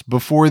 months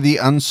before the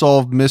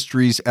Unsolved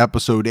Mysteries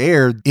episode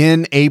aired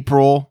in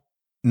April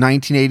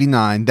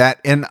 1989 that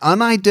an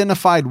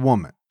unidentified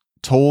woman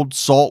told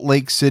Salt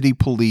Lake City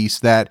police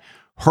that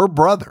her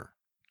brother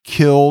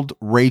killed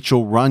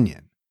Rachel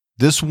Runyon.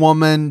 This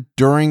woman,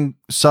 during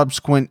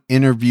subsequent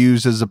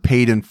interviews as a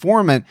paid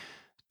informant,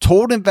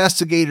 told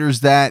investigators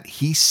that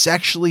he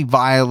sexually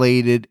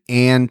violated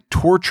and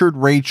tortured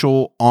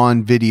Rachel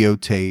on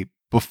videotape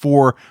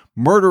before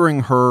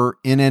murdering her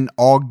in an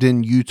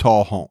Ogden,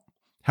 Utah home.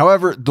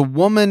 However, the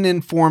woman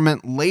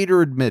informant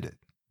later admitted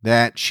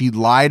that she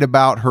lied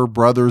about her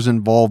brother's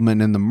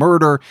involvement in the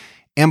murder,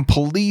 and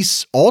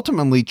police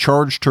ultimately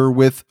charged her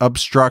with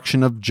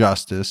obstruction of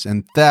justice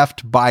and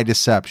theft by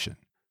deception.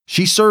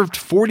 She served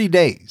 40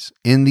 days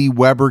in the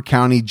Weber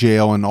County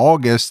Jail in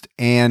August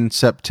and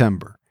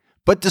September.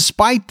 But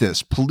despite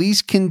this,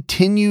 police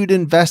continued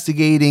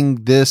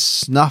investigating this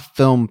snuff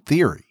film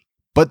theory.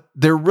 But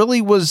there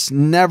really was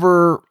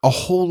never a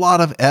whole lot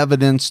of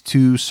evidence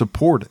to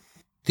support it.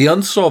 The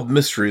Unsolved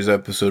Mysteries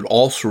episode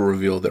also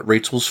revealed that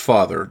Rachel's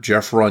father,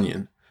 Jeff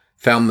Runyon,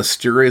 found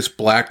mysterious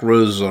black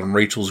roses on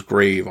Rachel's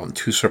grave on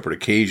 2 separate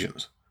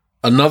occasions.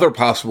 Another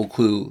possible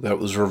clue that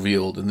was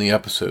revealed in the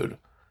episode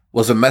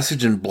was a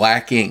message in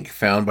black ink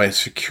found by a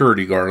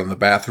security guard on the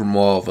bathroom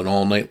wall of an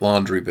all-night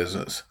laundry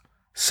business,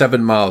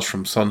 7 miles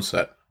from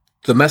Sunset.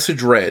 The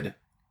message read,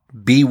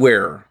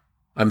 "Beware,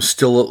 I'm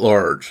still at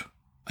large.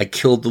 I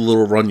killed the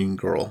little Runyon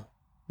girl.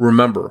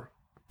 Remember,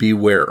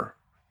 beware."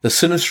 The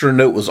sinister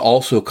note was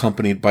also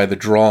accompanied by the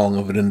drawing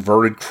of an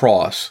inverted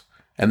cross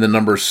and the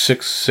number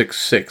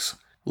 666,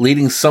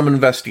 leading some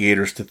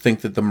investigators to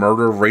think that the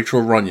murder of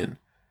Rachel Runyon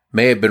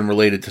may have been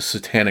related to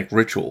satanic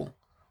ritual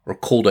or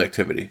cult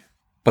activity.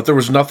 But there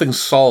was nothing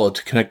solid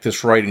to connect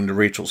this writing to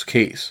Rachel's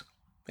case,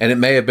 and it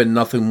may have been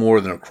nothing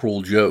more than a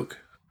cruel joke.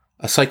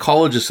 A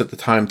psychologist at the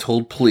time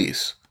told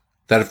police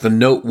that if the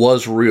note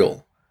was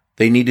real,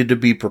 they needed to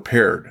be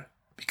prepared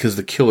because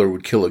the killer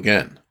would kill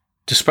again.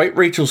 Despite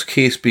Rachel's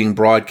case being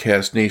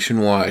broadcast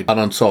nationwide on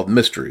Unsolved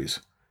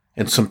Mysteries,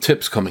 and some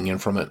tips coming in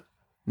from it,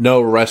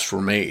 no arrests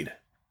were made.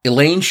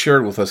 Elaine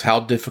shared with us how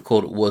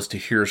difficult it was to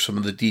hear some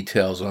of the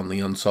details on the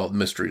Unsolved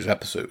Mysteries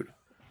episode.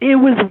 It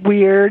was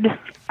weird.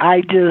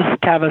 I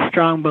just have a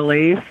strong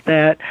belief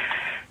that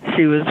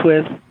she was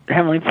with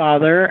Heavenly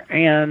Father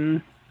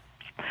and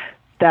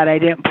that I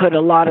didn't put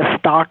a lot of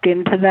stock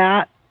into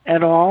that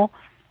at all.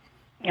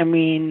 I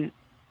mean,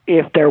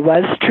 if there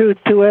was truth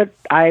to it,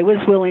 I was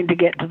willing to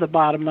get to the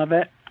bottom of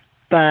it,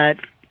 but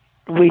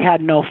we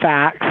had no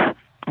facts.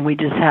 We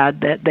just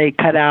had that they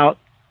cut out,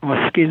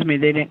 they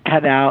didn't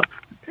cut out.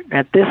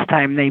 At this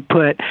time, they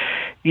put,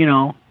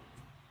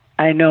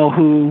 I know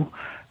who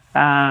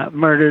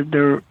murdered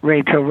the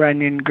Rachel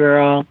Runyon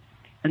girl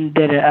and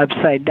did an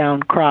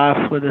upside-down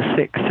cross with a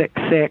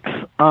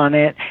 666 on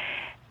it.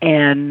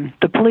 And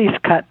the police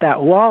cut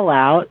that wall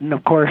out and,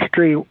 of course,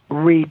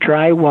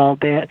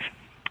 re-drywalled it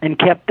and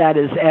kept that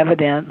as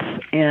evidence.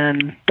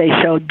 And they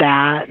showed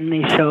that, and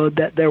they showed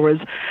that there was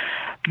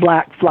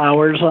black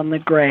flowers on the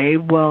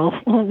grave. Well,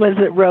 was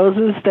it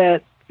roses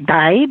that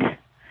died?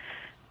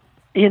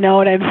 You know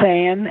what I'm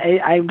saying?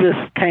 I'm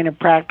just kind of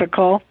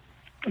practical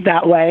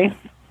that way.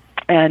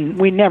 And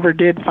we never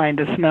did find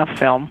a snuff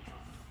film.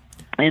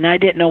 And I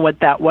didn't know what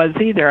that was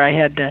either. I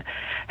had to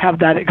have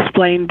that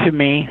explained to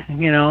me,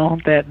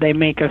 that they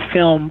make a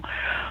film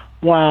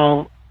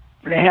while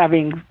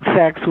having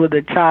sex with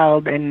a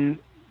child and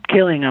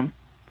killing them.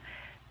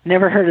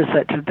 Never heard of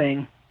such a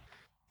thing.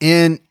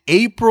 In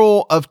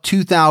April of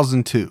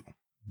 2002,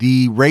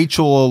 the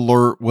Rachel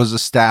Alert was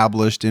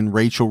established in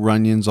Rachel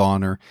Runyon's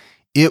honor.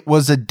 It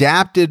was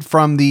adapted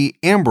from the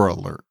Amber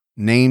Alert,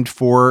 named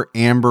for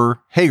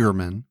Amber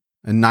Hagerman,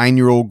 a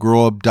 9-year-old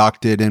girl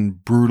abducted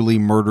and brutally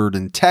murdered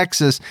in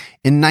Texas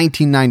in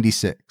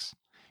 1996.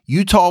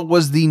 Utah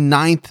was the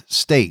 9th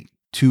state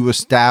to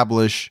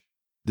establish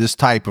this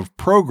type of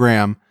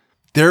program.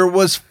 There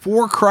was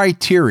 4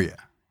 criteria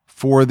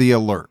for the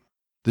alert.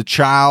 The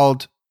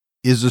child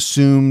is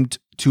assumed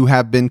to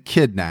have been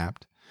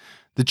kidnapped.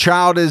 The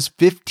child is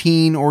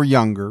 15 or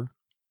younger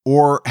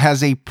or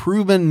has a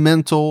proven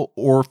mental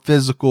or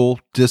physical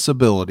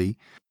disability.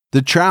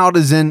 The child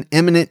is in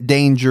imminent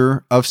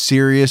danger of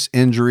serious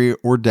injury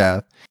or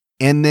death.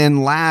 And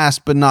then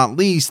last but not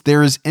least,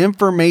 there is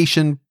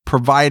information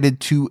provided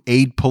to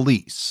aid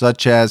police,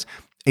 such as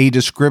a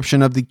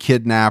description of the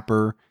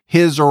kidnapper,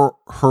 his or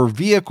her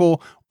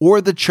vehicle,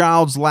 or the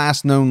child's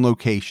last known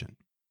location.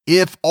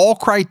 If all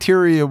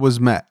criteria was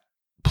met,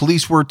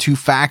 police were to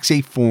fax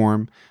a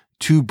form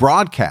to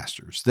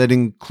broadcasters that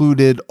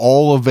included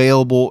all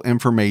available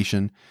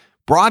information.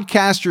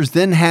 Broadcasters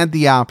then had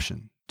the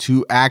option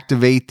to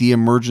activate the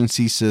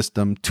emergency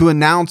system to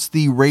announce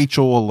the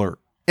Rachel alert.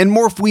 And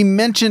Morph, we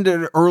mentioned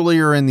it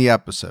earlier in the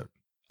episode.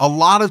 A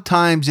lot of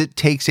times it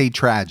takes a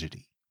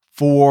tragedy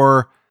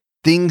for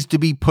things to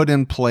be put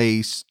in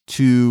place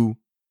to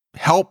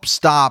help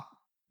stop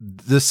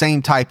the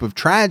same type of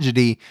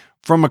tragedy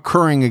from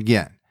occurring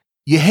again.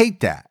 You hate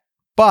that,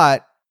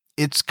 but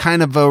it's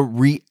kind of a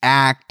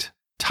react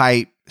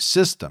type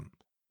system.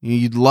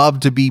 You'd love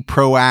to be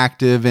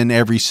proactive in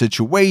every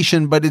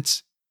situation, but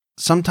it's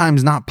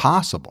sometimes not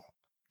possible.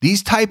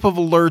 These type of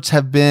alerts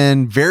have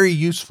been very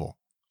useful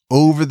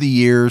over the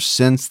years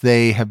since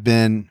they have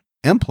been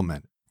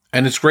implemented.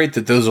 And it's great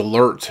that those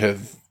alerts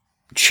have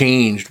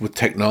changed with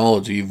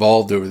technology,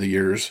 evolved over the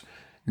years.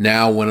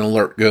 Now when an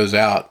alert goes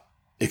out,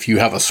 if you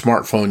have a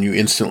smartphone, you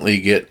instantly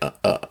get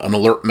an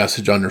alert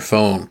message on your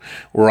phone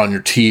or on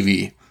your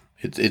TV.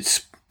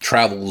 It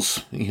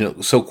travels,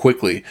 so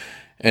quickly,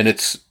 and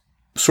it's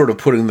sort of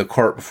putting the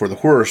cart before the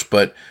horse.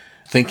 But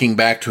thinking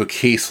back to a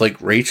case like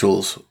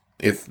Rachel's,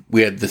 if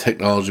we had the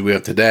technology we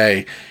have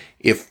today,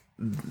 if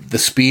the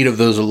speed of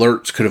those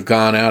alerts could have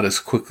gone out as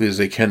quickly as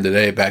they can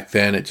today, back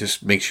then, it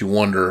just makes you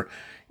wonder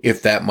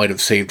if that might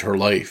have saved her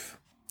life.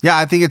 Yeah,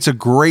 I think it's a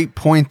great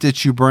point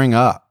that you bring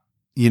up.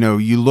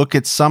 You look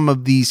at some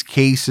of these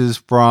cases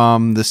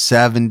from the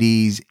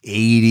 70s,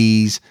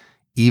 80s,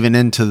 even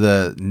into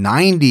the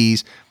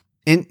 90s,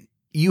 and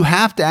you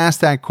have to ask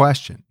that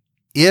question.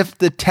 If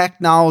the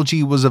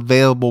technology was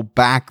available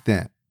back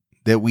then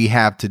that we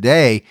have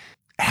today,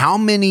 how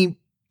many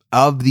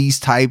of these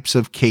types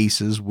of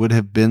cases would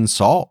have been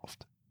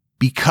solved?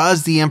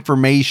 Because the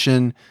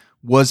information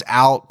was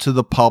out to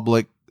the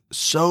public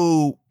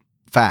so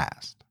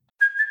fast.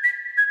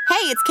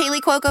 Hey, it's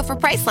Kaylee Cuoco for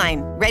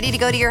Priceline. Ready to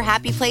go to your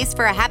happy place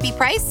for a happy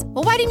price?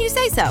 Well, why didn't you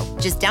say so?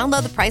 Just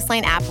download the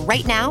Priceline app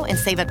right now and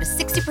save up to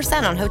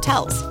 60% on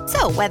hotels.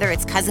 So whether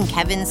it's Cousin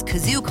Kevin's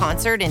Kazoo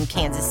Concert in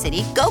Kansas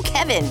City, go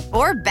Kevin,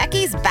 or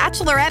Becky's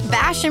Bachelorette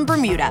Bash in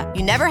Bermuda,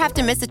 you never have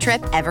to miss a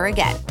trip ever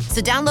again.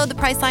 So download the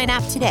Priceline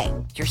app today.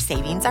 Your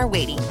savings are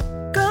waiting.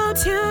 Go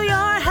to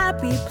your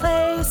happy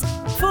place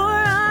for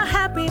a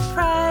happy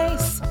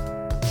price.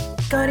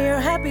 Go to your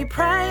happy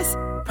price,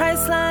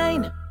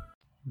 Priceline.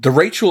 The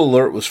Rachel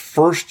alert was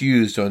first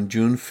used on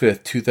June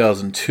 5th,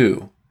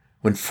 2002,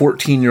 when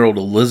 14-year-old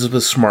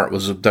Elizabeth Smart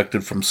was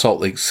abducted from Salt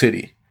Lake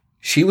City.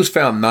 She was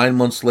found 9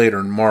 months later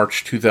in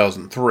March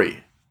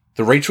 2003.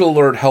 The Rachel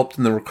alert helped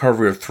in the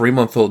recovery of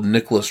 3-month-old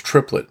Nicholas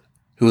Triplett,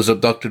 who was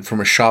abducted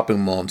from a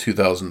shopping mall in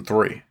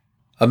 2003.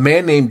 A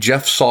man named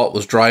Jeff Salt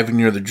was driving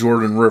near the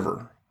Jordan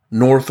River,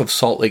 north of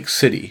Salt Lake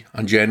City,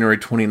 on January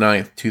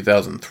 29,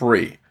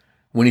 2003,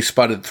 when he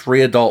spotted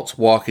 3 adults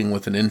walking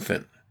with an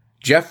infant.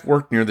 Jeff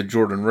worked near the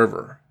Jordan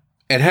River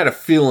and had a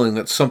feeling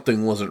that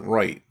something wasn't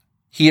right.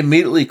 He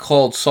immediately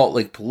called Salt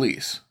Lake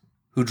police,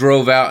 who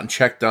drove out and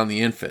checked on the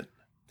infant.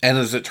 And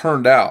as it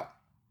turned out,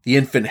 the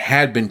infant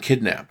had been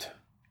kidnapped,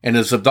 and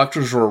his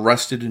abductors were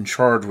arrested and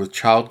charged with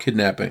child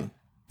kidnapping.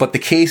 But the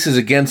cases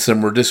against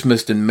them were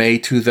dismissed in May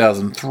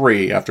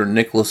 2003 after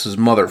Nicholas's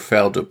mother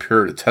failed to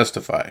appear to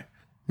testify.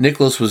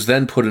 Nicholas was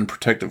then put in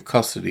protective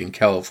custody in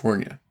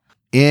California.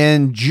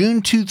 In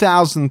June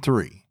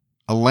 2003,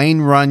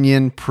 Elaine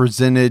Runyon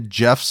presented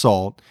Jeff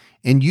Salt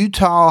and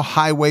Utah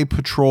Highway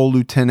Patrol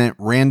Lieutenant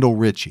Randall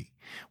Ritchie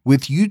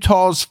with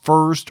Utah's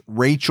first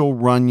Rachel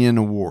Runyon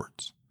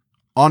Awards.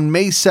 On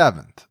May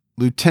 7th,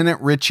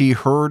 Lieutenant Ritchie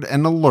heard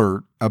an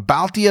alert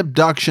about the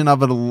abduction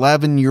of an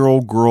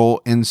 11-year-old girl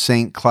in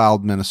St.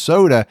 Cloud,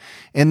 Minnesota,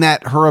 and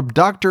that her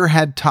abductor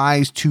had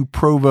ties to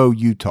Provo,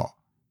 Utah.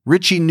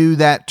 Ritchie knew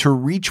that to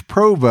reach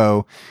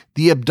Provo,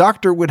 the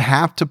abductor would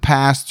have to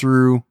pass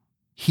through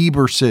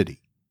Heber City,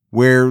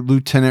 where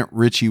Lieutenant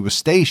Ritchie was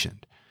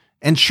stationed.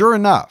 And sure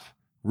enough,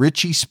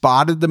 Ritchie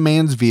spotted the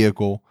man's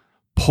vehicle,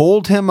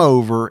 pulled him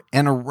over,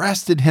 and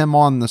arrested him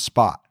on the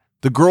spot.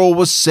 The girl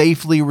was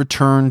safely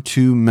returned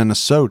to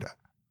Minnesota.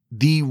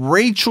 The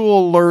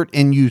Rachel alert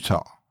in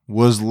Utah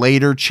was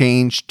later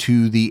changed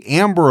to the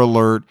Amber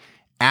Alert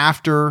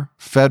after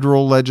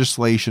federal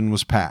legislation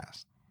was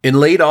passed. In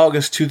late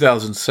August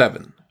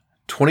 2007,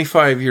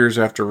 25 years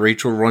after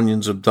Rachel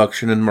Runyon's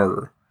abduction and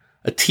murder,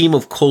 a team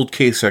of cold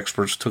case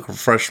experts took a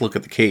fresh look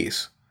at the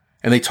case,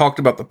 and they talked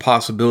about the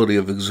possibility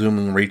of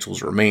exhuming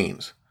Rachel's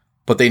remains,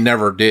 but they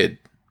never did.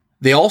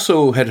 They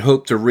also had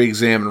hoped to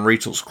re-examine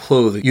Rachel's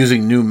clothing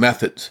using new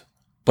methods,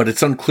 but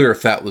it's unclear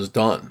if that was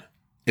done.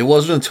 It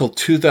wasn't until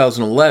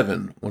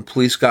 2011 when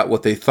police got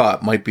what they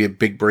thought might be a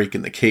big break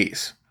in the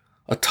case.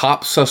 A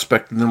top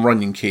suspect in the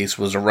Runyon case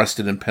was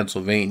arrested in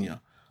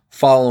Pennsylvania,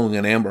 following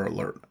an Amber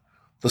Alert.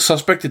 The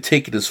suspect had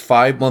taken his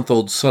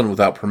 5-month-old son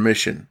without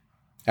permission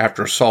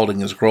after assaulting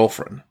his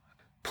girlfriend.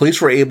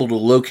 Police were able to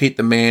locate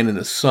the man and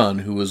his son,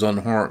 who was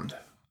unharmed.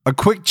 A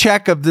quick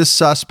check of this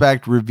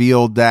suspect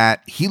revealed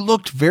that he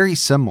looked very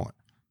similar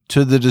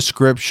to the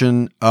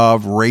description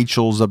of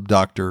Rachel's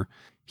abductor.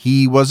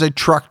 He was a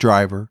truck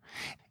driver,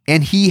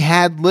 and he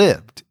had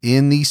lived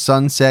in the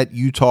Sunset,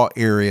 Utah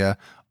area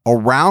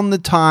around the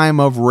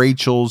time of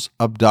Rachel's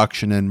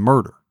abduction and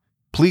murder.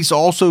 Police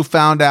also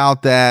found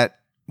out that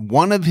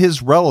one of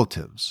his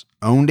relatives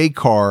owned a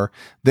car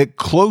that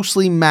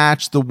closely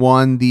matched the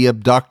one the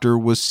abductor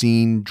was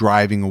seen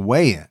driving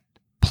away in.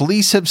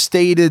 Police have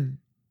stated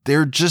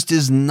there just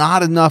is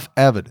not enough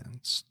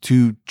evidence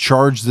to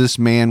charge this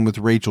man with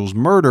Rachel's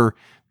murder,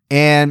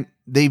 and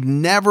they've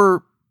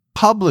never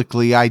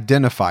publicly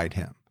identified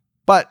him.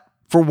 But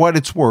for what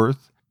it's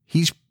worth,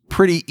 he's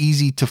pretty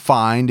easy to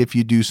find if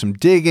you do some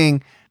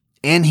digging,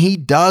 and he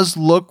does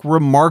look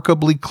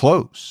remarkably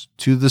close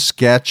to the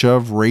sketch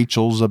of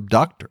Rachel's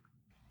abductor.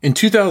 In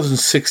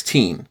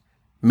 2016,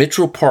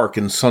 Mitchell Park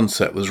in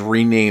Sunset was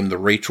renamed the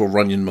Rachel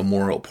Runyon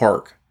Memorial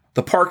Park.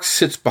 The park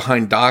sits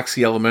behind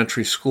Doxey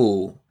Elementary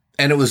School,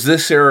 and it was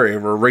this area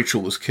where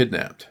Rachel was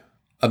kidnapped.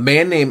 A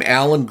man named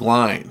Alan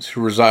Glines,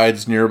 who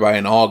resides nearby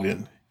in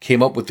Ogden,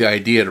 came up with the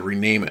idea to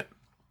rename it.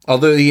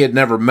 Although he had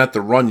never met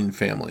the Runyon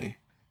family,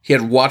 he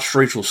had watched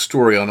Rachel's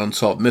story on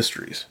Unsolved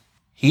Mysteries.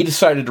 He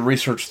decided to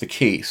research the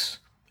case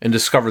and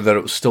discovered that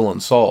it was still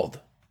unsolved.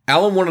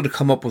 Alan wanted to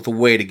come up with a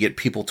way to get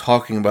people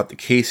talking about the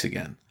case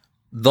again,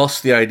 thus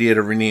the idea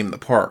to rename the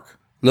park,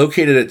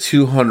 located at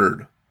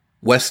 200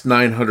 West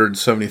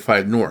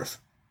 975 North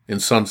in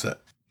Sunset.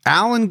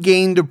 Alan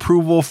gained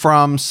approval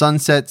from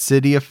Sunset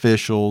City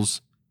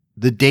officials,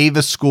 the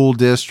Davis School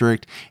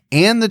District,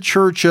 and the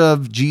Church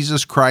of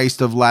Jesus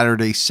Christ of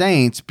Latter-day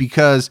Saints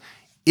because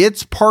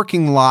its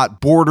parking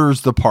lot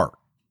borders the park.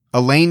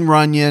 Elaine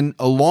Runyon,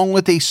 along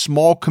with a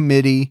small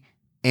committee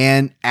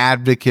and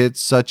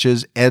advocates such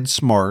as Ed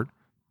Smart,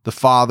 the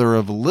father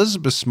of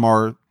Elizabeth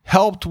Smart,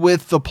 helped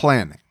with the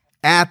planning.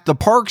 At the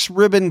park's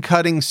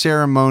ribbon-cutting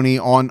ceremony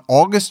on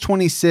August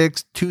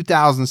 26,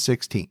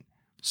 2016,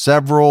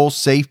 several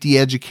safety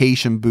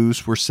education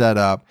booths were set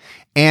up,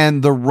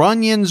 and the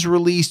Runyons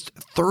released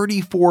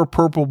 34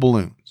 purple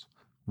balloons,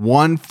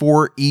 one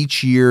for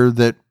each year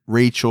that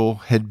Rachel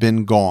had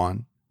been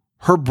gone.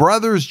 Her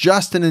brothers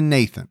Justin and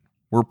Nathan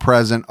were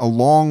present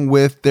along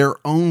with their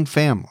own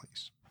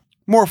families.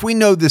 Morph, we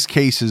know this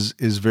case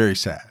is very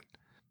sad,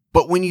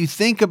 but when you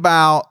think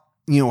about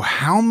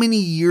how many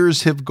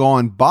years have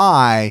gone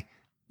by,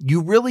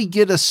 you really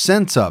get a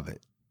sense of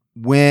it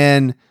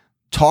when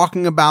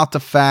talking about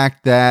the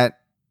fact that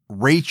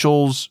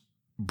Rachel's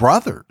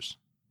brothers,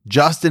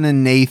 Justin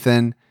and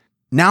Nathan,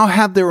 now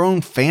have their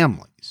own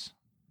families.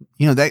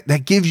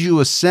 That gives you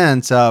a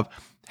sense of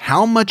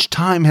how much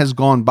time has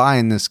gone by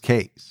in this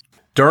case.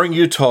 During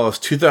Utah's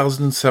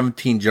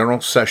 2017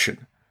 general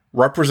session,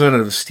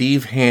 Representative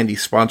Steve Handy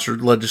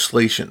sponsored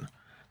legislation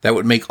that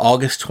would make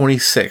August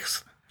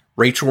 26th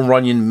Rachel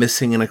Runyon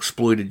Missing and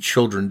Exploited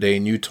Children Day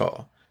in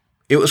Utah.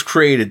 It was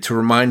created to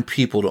remind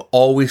people to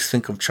always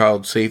think of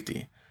child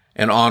safety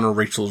and honor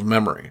Rachel's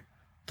memory.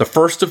 The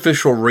first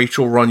official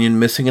Rachel Runyon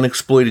Missing and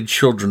Exploited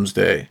Children's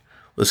Day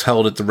was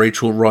held at the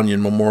Rachel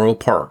Runyon Memorial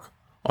Park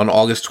on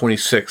August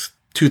 26,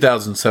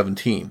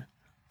 2017,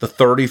 the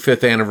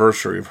 35th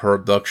anniversary of her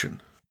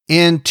abduction.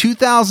 In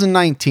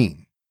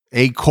 2019,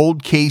 a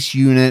cold case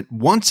unit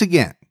once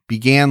again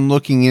began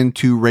looking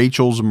into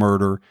Rachel's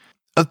murder.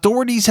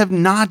 Authorities have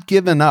not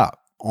given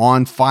up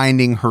on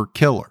finding her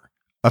killer.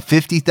 A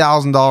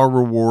 $50,000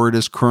 reward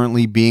is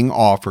currently being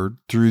offered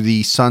through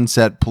the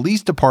Sunset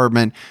Police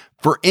Department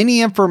for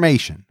any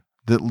information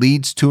that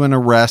leads to an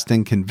arrest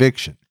and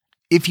conviction.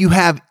 If you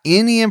have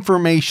any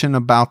information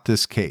about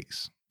this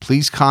case,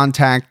 please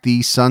contact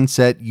the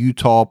Sunset,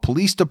 Utah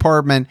Police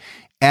Department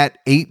at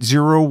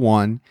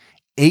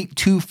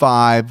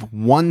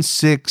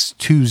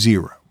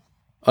 801-825-1620.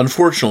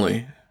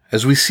 Unfortunately,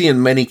 as we see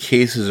in many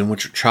cases in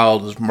which a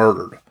child is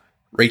murdered,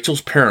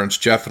 Rachel's parents,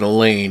 Jeff and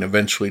Elaine,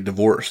 eventually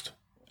divorced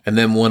and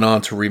then went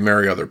on to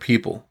remarry other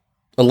people.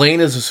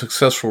 Elaine is a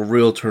successful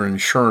realtor and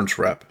insurance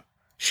rep.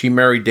 She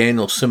married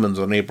Daniel Simmons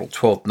on April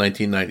 12,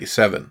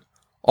 1997.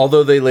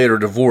 Although they later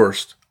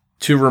divorced,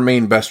 two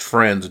remained best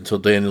friends until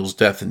Daniel's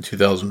death in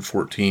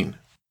 2014.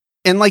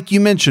 And like you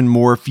mentioned,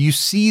 Morph, you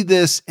see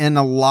this in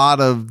a lot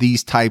of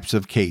these types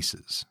of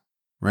cases,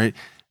 right?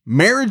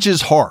 Marriage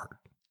is hard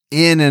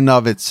in and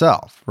of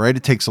itself, right?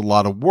 It takes a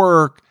lot of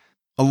work.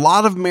 A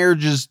lot of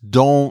marriages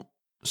don't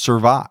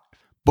survive.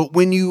 But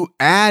when you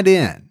add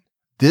in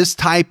this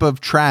type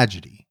of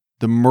tragedy,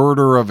 the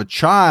murder of a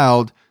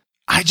child,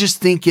 I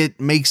just think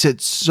it makes it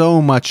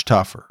so much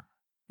tougher.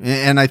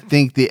 And I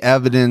think the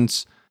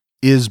evidence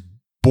is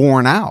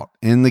borne out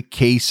in the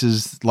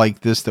cases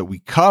like this that we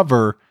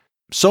cover.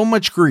 So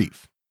much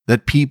grief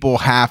that people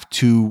have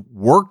to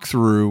work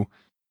through.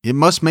 It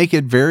must make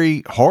it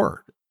very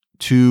hard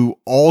to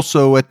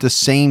also at the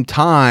same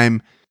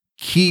time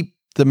keep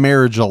the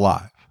marriage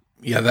alive.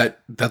 Yeah,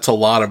 that's a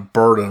lot of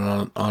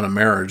burden on a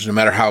marriage, no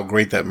matter how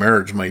great that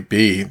marriage might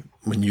be.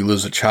 When you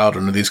lose a child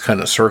under these kind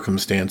of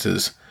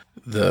circumstances,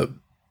 the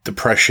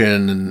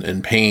depression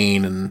and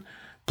pain and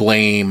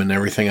blame and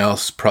everything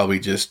else probably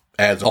just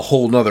adds a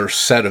whole nother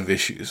set of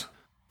issues.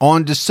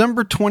 On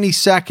December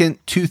 22nd,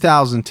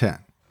 2010,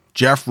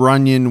 Jeff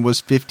Runyon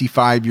was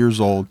 55 years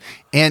old,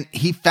 and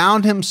he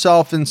found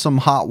himself in some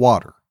hot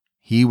water.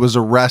 He was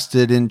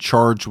arrested and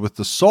charged with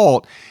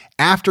assault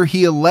after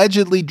he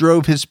allegedly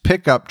drove his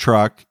pickup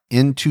truck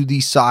into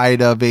the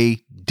side of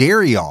a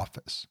dairy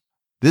office.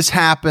 This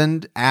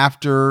happened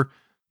after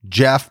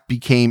Jeff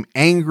became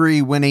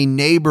angry when a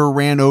neighbor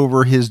ran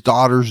over his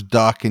daughter's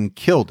duck and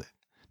killed it.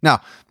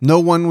 Now, no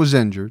one was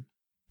injured,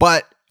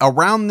 but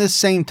around this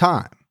same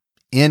time,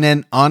 in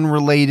an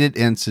unrelated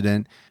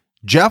incident,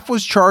 Jeff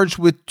was charged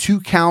with 2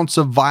 counts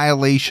of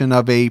violation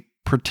of a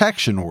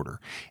protection order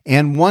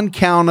and 1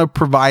 count of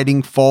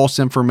providing false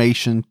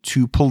information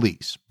to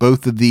police.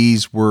 Both of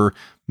these were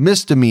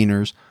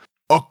misdemeanors.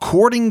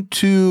 According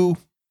to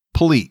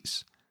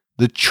police,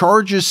 the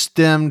charges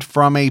stemmed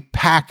from a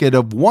packet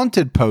of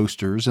wanted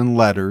posters and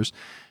letters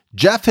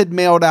Jeff had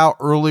mailed out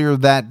earlier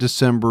that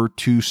December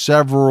to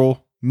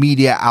several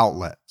media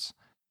outlets.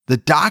 The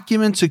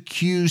documents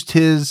accused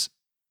his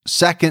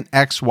second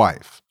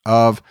ex-wife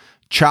of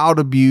child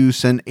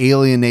abuse and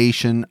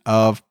alienation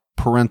of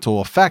parental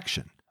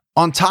affection.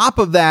 On top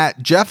of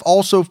that, Jeff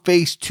also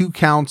faced 2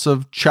 counts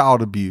of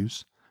child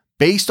abuse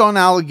based on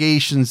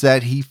allegations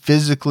that he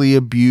physically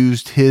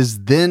abused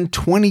his then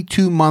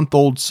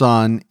 22-month-old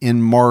son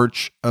in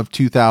March of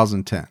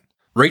 2010.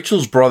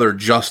 Rachel's brother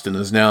Justin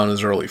is now in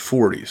his early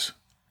 40s.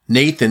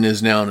 Nathan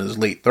is now in his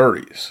late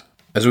 30s.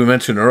 As we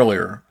mentioned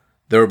earlier,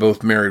 they were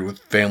both married with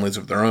families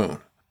of their own.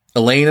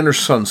 Elaine and her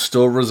son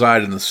still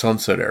reside in the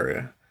Sunset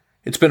area.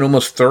 It's been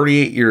almost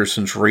 38 years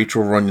since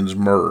Rachel Runyon's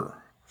murder.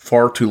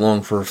 Far too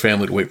long for her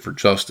family to wait for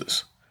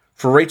justice.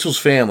 For Rachel's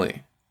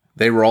family,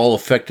 they were all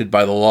affected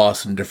by the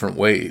loss in different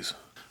ways.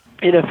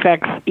 It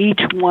affects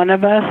each one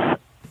of us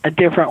a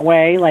different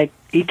way. Like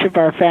each of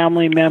our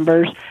family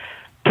members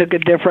took a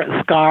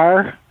different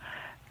scar.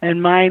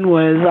 And mine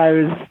was I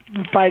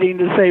was fighting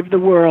to save the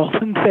world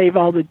and save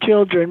all the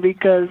children,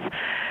 because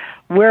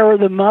where were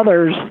the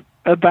mothers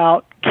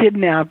about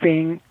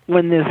kidnapping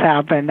when this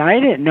happened? I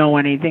didn't know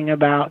anything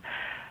about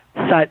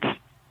such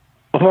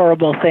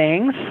horrible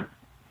things.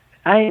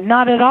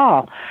 Not at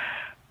all.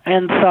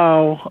 And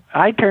so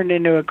I turned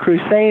into a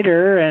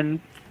crusader, and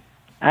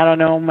I don't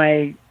know,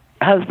 my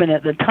husband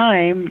at the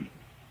time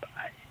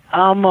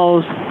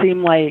almost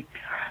seemed like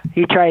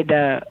he tried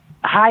to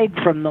hide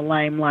from the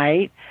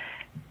limelight,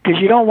 because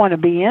you don't want to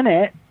be in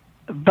it.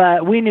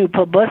 But we knew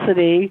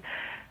publicity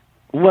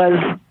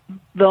was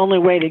the only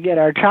way to get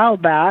our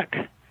child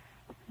back,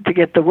 to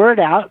get the word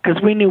out,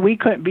 because we knew we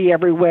couldn't be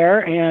everywhere,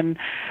 and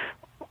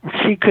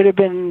she could have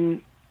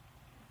been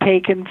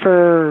taken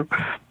to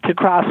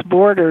cross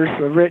borders,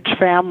 a rich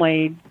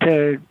family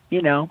to,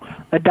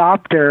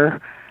 adopt her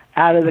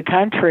out of the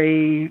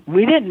country.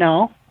 We didn't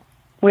know.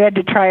 We had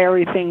to try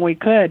everything we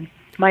could.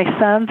 My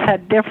sons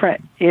had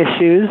different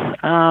issues.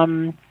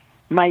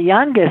 My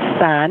youngest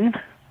son,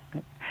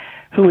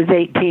 who was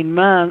 18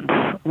 months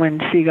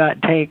when she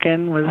got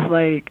taken,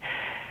 was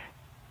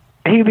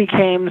he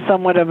became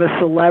somewhat of a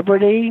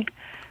celebrity.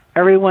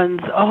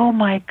 Everyone's, oh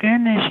my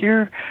goodness,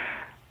 you're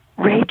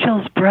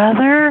Rachel's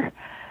brother?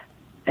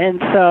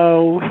 And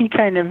so he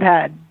kind of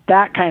had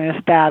that kind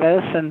of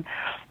status. And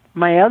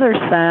my other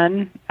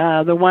son,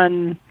 the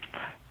one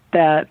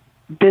that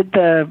did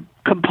the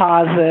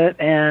composite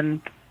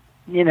and,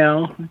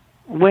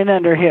 went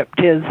under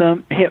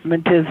hypnotism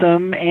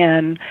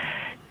and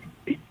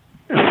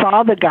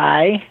saw the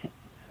guy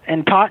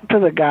and talked to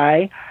the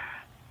guy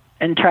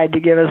and tried to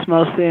give us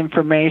most of the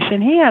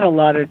information, he had a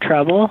lot of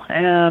trouble.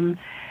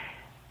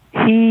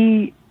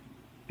 He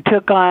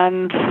took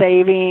on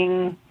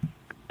saving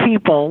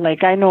people.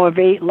 I know of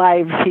 8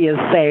 lives he has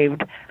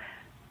saved,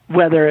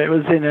 whether it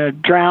was in a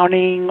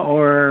drowning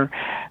or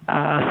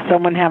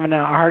someone having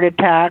a heart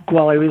attack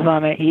while he was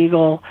on an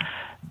Eagle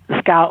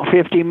Scout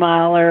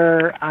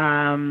 50-miler.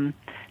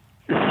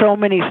 So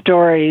many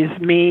stories.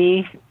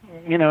 Me,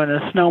 in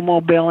a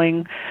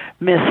snowmobiling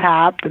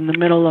mishap in the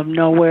middle of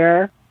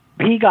nowhere.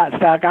 He got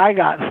stuck, I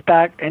got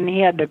stuck, and he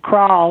had to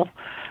crawl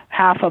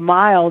half a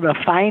mile to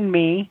find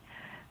me.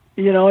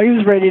 He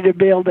was ready to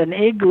build an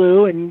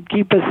igloo and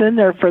keep us in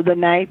there for the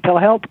night till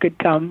help could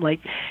come.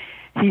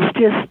 He's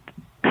just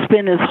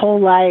spent his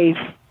whole life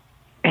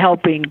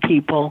helping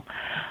people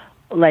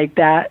like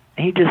that.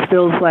 He just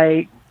feels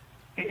like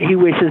he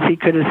wishes he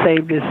could have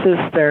saved his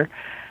sister.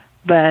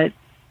 But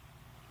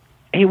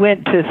he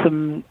went to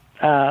some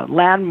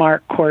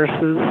landmark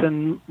courses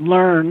and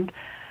learned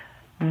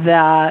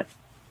that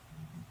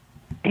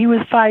he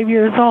was 5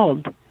 years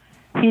old.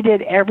 He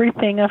did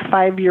everything a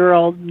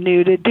 5-year-old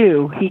knew to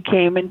do. He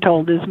came and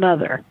told his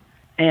mother.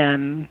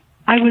 And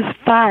I was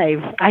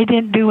 5. I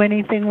didn't do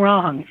anything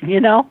wrong,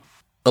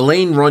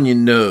 Elaine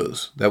Runyon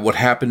knows that what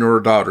happened to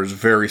her daughter is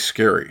very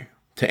scary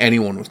to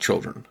anyone with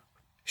children.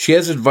 She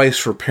has advice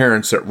for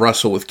parents that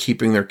wrestle with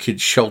keeping their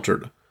kids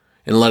sheltered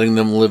and letting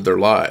them live their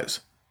lives.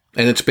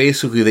 And it's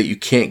basically that you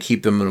can't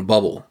keep them in a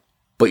bubble,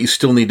 but you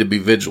still need to be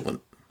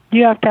vigilant.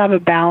 You have to have a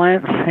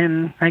balance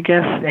and, I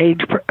guess,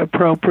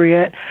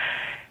 age-appropriate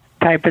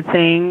type of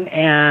thing,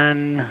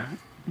 and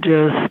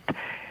just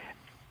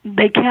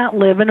they can't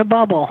live in a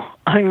bubble.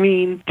 I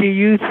mean, do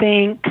you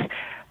think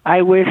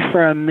I wish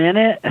for a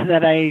minute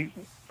that I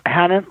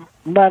hadn't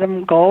let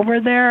them go over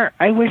there?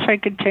 I wish I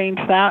could change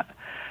that,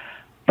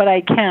 but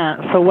I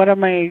can't. So what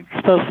am I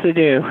supposed to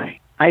do?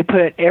 I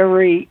put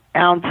every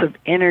ounce of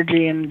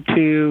energy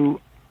into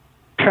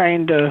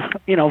trying to,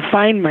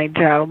 find my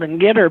child and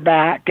get her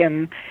back,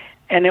 and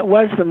it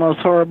was the most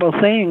horrible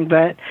thing,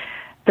 but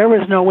there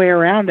was no way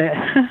around it.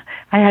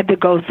 I had to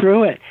go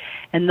through it.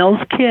 And those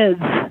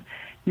kids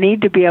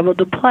need to be able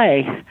to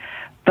play,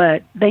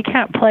 but they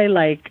can't play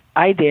like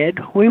I did.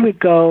 We would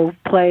go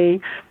play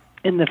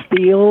in the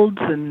fields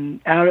and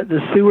out at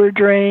the sewer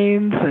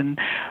drains, and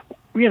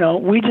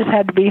we just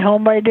had to be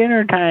home by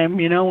dinner time,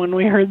 when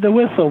we heard the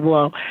whistle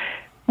blow.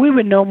 We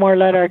would no more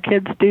let our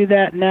kids do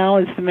that now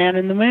as the man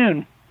in the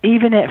moon.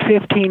 Even at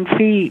 15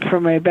 feet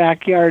from my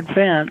backyard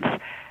fence,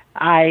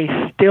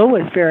 I still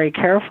was very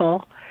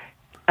careful.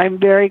 I'm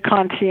very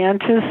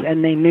conscientious,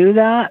 and they knew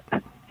that,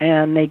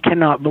 and they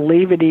cannot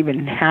believe it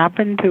even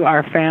happened to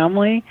our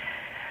family.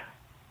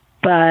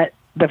 But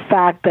the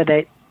fact that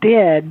it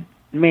did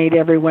made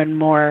everyone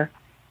more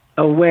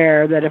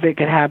aware that if it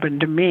could happen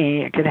to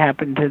me, it could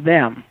happen to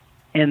them.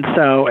 And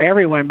so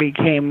everyone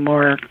became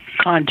more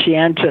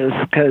conscientious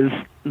because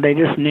they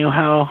just knew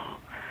how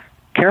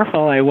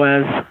careful I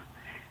was.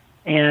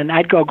 And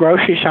I'd go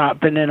grocery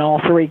shopping, and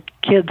all three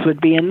kids would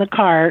be in the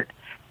cart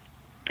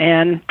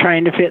and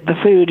trying to fit the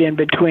food in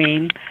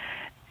between.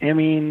 I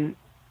mean,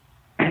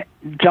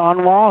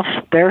 John Walsh,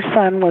 their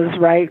son, was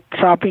right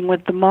shopping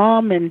with the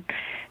mom, and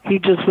he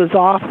just was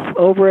off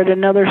over at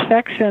another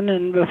section,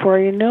 and before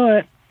you knew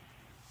it,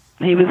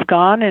 he was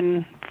gone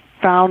and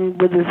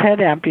found with his head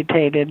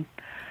amputated.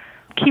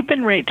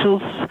 Keeping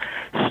Rachel's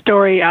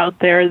story out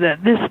there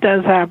that this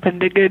does happen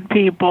to good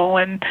people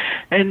and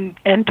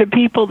to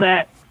people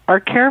that are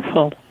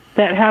careful,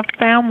 that have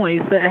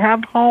families, that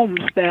have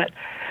homes, that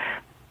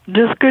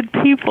just good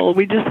people.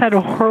 We just had a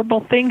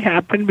horrible thing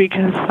happen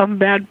because some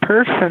bad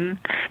person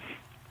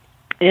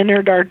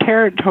entered our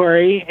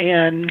territory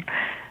and,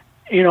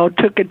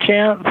 took a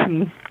chance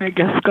and I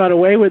guess got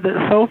away with it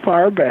so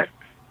far, but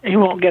he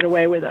won't get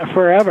away with it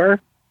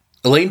forever.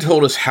 Elaine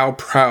told us how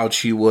proud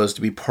she was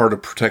to be part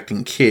of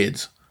protecting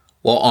kids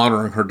while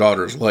honoring her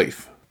daughter's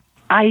life.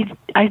 I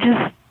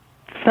just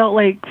felt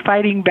like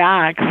fighting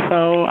back,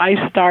 so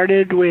I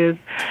started with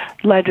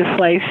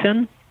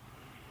legislation,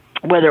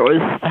 whether it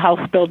was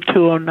House Bill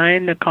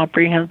 209, the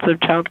Comprehensive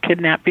Child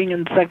Kidnapping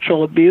and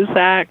Sexual Abuse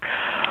Act,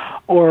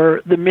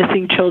 or the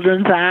Missing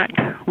Children's Act,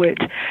 which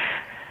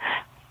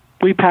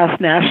we passed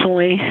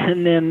nationally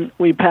and then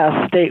we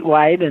passed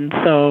statewide, and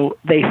so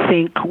they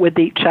sync with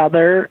each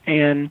other,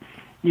 and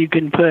you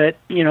can put,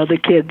 the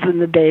kids in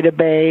the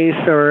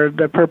database or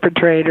the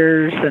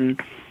perpetrators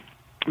and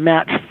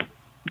match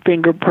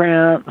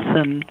fingerprints,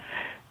 and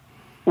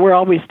we're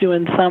always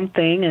doing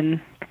something,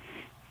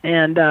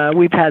 and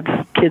we've had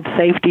kids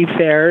safety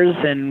fairs,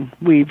 and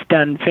we've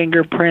done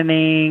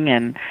fingerprinting,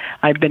 and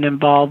I've been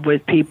involved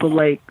with people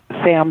like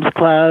Sam's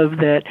Club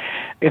that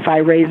if I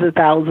raise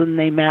 1,000,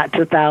 they match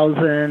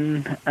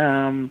 1,000.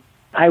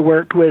 I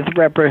worked with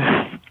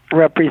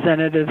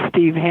Representative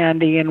Steve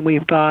Handy, and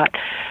we've got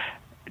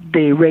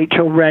the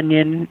Rachel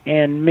Runyon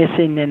and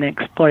Missing and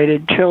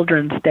Exploited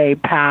Children's Day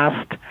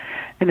passed,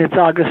 and it's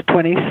August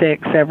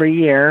 26th every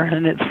year,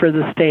 and it's for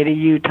the state of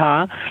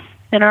Utah.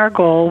 And our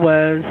goal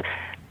was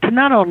to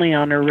not only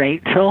honor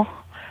Rachel,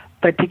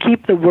 but to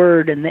keep the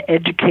word and the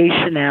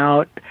education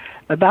out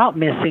about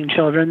missing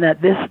children,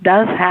 that this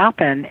does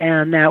happen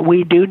and that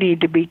we do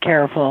need to be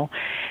careful,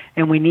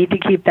 and we need to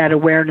keep that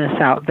awareness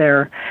out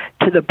there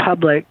to the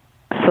public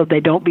so they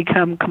don't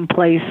become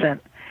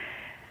complacent.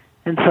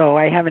 And so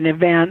I have an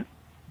event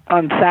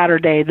on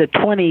Saturday, the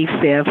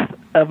 25th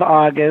of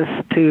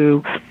August,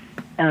 to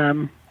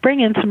bring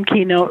in some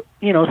keynote,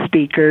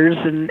 speakers,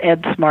 and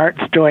Ed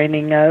Smart's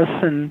joining us,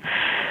 and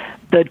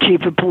the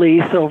chief of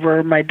police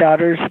over my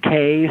daughter's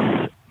case,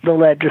 the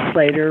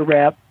legislator,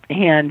 Rep.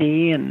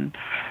 Handy, and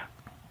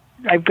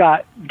I've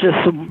got just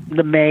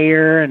the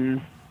mayor and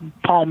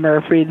Paul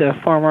Murphy, the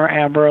former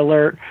Amber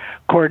Alert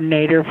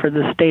coordinator for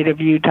the state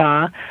of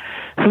Utah.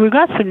 So we've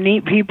got some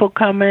neat people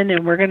coming,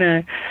 and we're going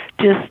to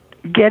just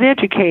get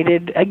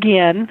educated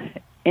again,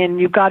 and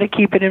you've got to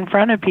keep it in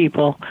front of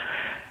people.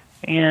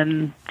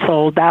 And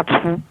so that's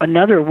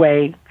another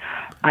way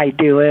I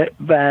do it,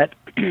 but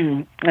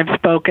I've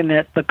spoken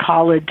at the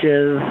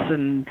colleges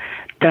and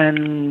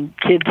done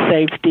kid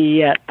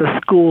safety at the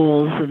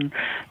schools and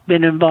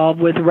been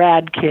involved with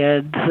RAD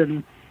Kids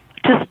and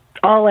just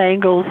all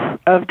angles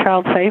of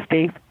child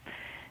safety.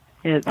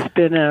 It's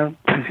been a,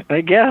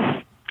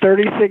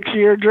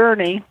 36-year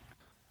journey.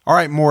 All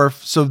right,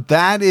 Morph. So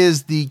that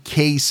is the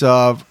case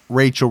of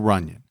Rachel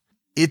Runyon.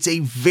 It's a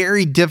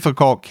very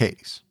difficult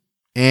case,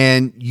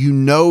 and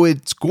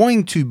it's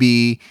going to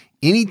be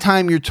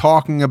anytime you're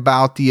talking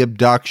about the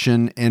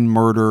abduction and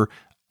murder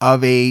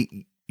of a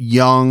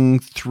young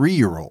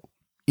 3-year-old.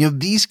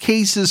 These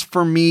cases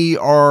for me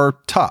are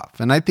tough,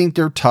 and I think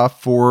they're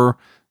tough for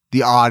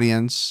the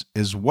audience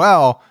as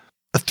well.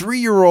 a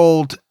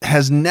 3-year-old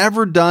has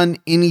never done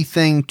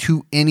anything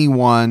to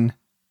anyone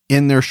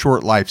in their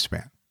short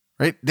lifespan,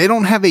 right? They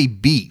don't have a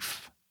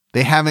beef.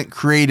 They haven't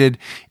created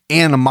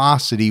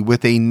animosity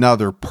with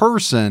another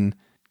person.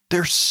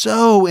 They're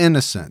so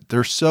innocent.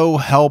 They're so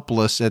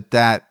helpless at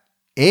that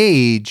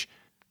age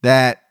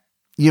that,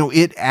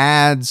 it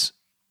adds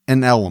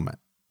an element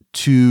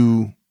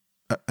to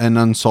an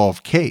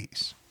unsolved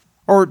case,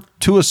 or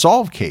to a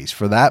solved case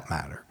for that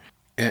matter.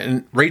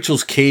 And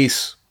Rachel's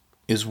case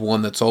is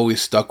one that's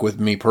always stuck with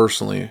me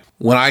personally.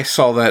 When I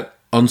saw that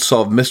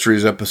Unsolved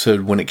Mysteries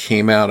episode when it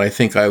came out, I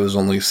think I was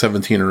only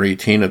 17 or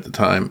 18 at the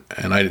time,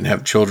 and I didn't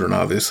have children,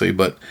 obviously.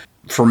 But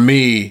for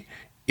me,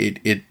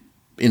 it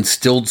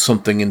instilled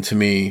something into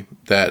me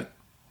that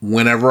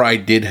whenever I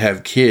did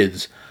have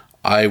kids,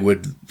 I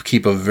would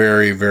keep a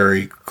very,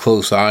 very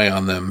close eye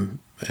on them,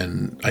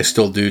 and I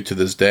still do to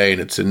this day.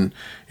 And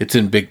it's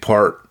in big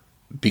part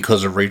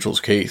because of Rachel's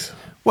case.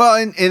 Well,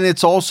 and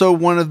it's also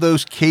one of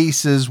those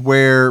cases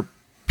where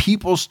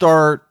people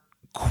start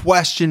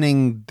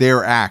questioning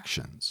their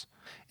actions.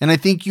 And I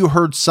think you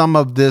heard some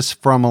of this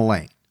from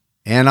Elaine.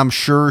 And I'm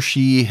sure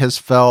she has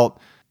felt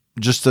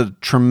just a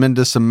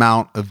tremendous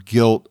amount of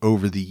guilt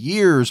over the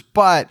years,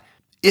 but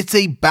it's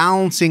a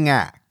balancing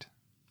act.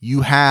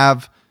 You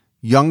have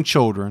young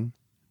children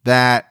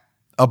that,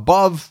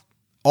 above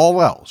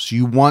all else,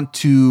 you want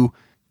to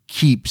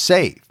keep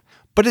safe.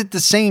 But at the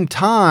same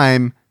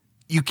time,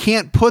 you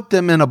can't put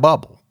them in a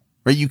bubble,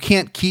 right? You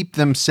can't keep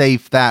them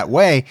safe that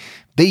way.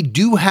 They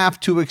do have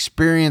to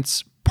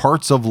experience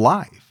parts of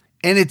life.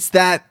 And it's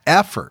that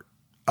effort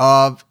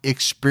of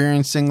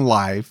experiencing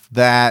life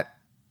that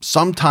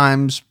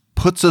sometimes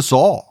puts us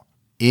all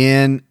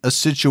in a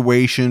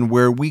situation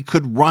where we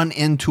could run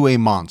into a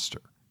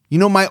monster.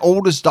 My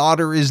oldest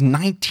daughter is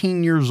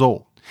 19 years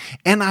old,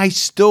 and I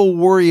still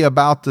worry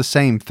about the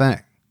same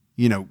thing.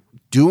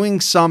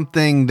 Doing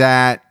something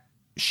that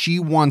she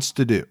wants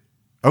to do.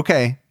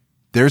 Okay,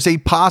 there's a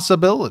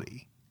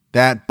possibility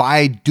that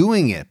by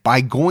doing it,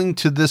 by going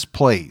to this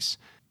place,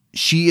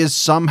 she is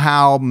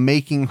somehow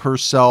making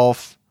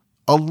herself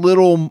a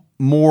little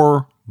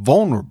more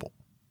vulnerable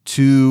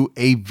to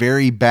a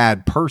very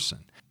bad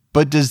person.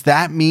 But does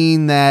that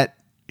mean that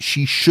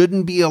she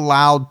shouldn't be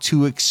allowed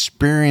to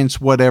experience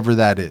whatever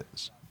that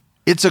is?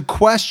 It's a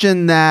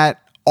question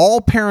that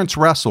all parents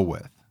wrestle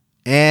with.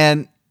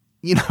 And,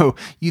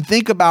 you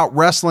think about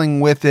wrestling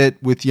with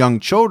it with young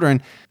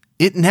children,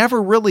 it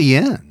never really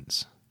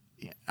ends.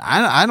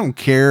 I don't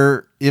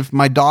care if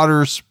my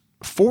daughter's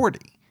 40.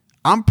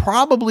 I'm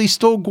probably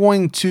still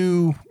going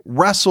to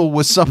wrestle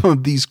with some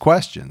of these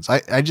questions.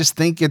 I just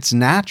think it's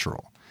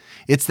natural.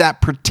 It's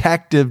that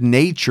protective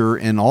nature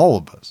in all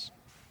of us.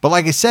 But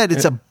like I said,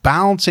 it's a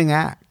balancing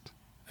act.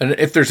 And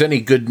if there's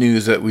any good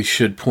news that we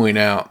should point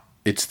out,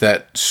 it's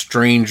that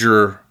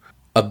stranger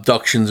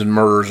abductions and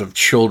murders of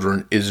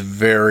children is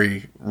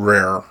very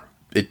rare.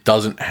 It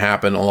doesn't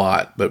happen a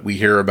lot, but we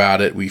hear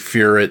about it. We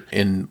fear it.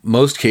 In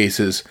most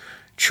cases,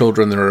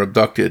 children that are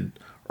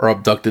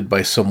abducted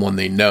by someone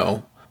they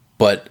know.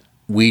 But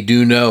we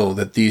do know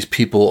that these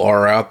people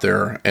are out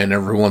there, and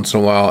every once in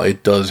a while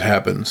it does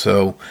happen.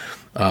 So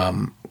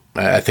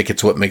I think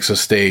it's what makes us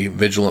stay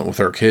vigilant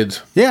with our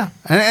kids. Yeah,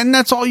 and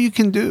that's all you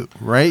can do,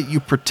 right? You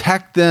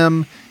protect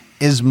them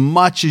as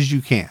much as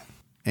you can.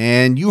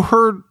 And you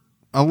heard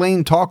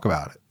Elaine talk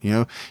about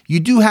it. You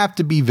do have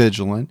to be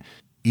vigilant.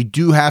 You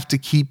do have to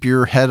keep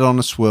your head on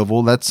a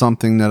swivel. That's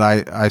something that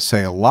I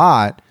say a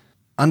lot.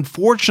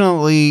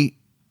 Unfortunately,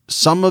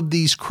 some of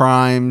these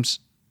crimes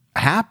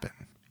happen.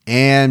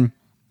 And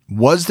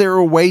was there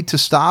a way to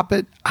stop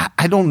it?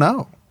 I don't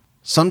know.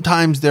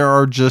 Sometimes there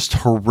are just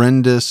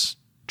horrendous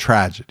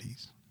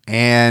tragedies,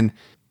 and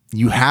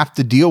you have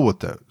to deal with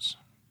those.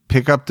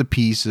 Pick up the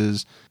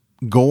pieces,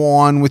 go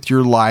on with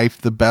your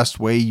life the best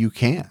way you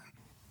can.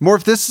 More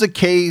if this is a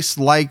case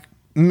like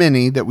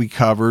many that we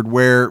covered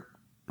where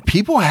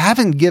people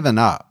haven't given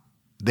up.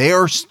 They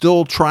are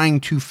still trying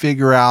to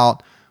figure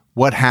out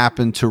what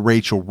happened to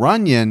Rachel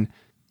Runyon,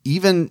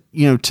 even,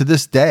 to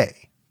this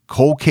day.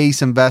 Cold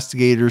case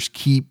investigators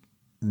keep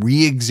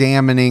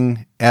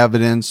re-examining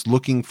evidence,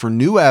 looking for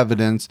new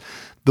evidence.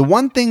 The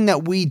one thing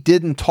that we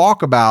didn't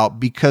talk about,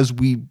 because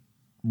we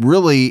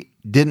really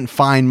didn't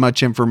find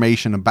much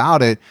information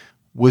about it,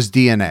 was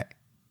DNA.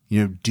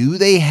 Do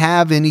they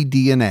have any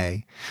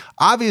DNA?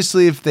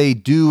 Obviously, if they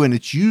do and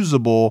it's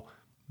usable,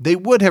 they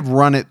would have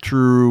run it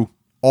through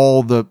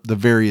all the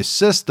various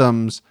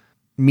systems,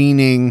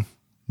 meaning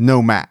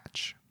no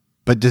match.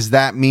 But does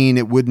that mean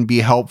it wouldn't be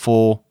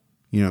helpful,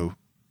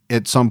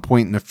 at some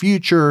point in the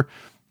future?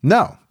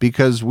 No,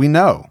 because we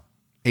know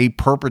a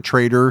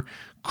perpetrator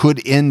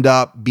could end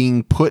up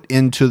being put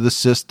into the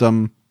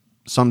system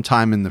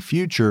sometime in the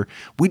future.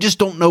 We just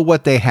don't know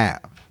what they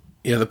have.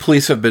 Yeah, the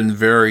police have been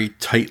very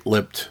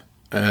tight-lipped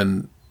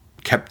and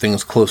kept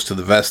things close to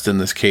the vest in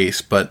this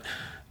case. But,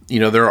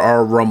 there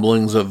are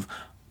rumblings of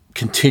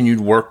continued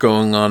work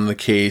going on in the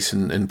case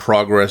and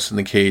progress in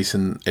the case,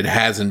 and it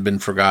hasn't been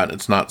forgotten.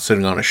 It's not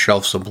sitting on a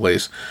shelf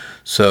someplace.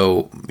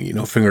 So,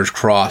 fingers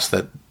crossed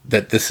that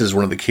that this is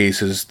one of the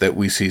cases that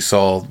we see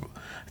solved.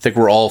 I think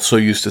we're all so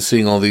used to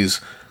seeing all these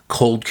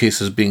cold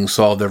cases being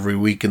solved every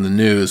week in the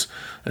news.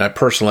 And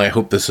I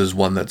hope this is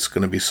one that's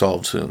going to be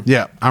solved soon.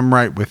 Yeah, I'm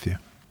right with you.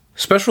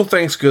 Special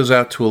thanks goes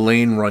out to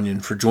Elaine Runyon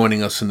for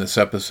joining us in this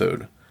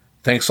episode.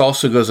 Thanks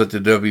also goes out to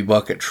Debbie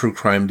Buck at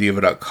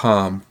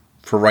TrueCrimeDiva.com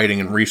for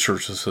writing and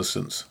research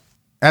assistance.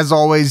 As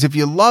always, if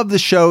you love the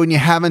show and you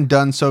haven't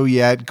done so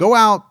yet, go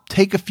out,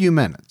 take a few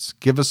minutes,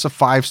 give us a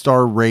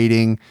 5-star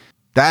rating.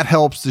 That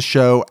helps the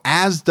show,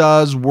 as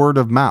does word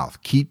of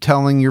mouth. Keep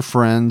telling your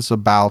friends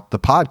about the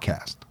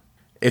podcast.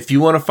 If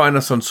you want to find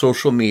us on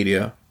social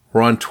media,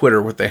 we're on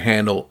Twitter with the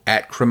handle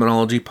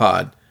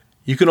 @CriminologyPod.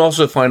 You can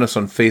also find us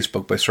on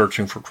Facebook by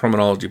searching for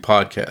Criminology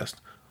Podcast,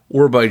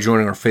 or by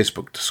joining our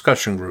Facebook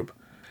discussion group,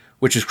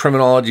 which is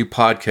Criminology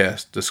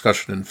Podcast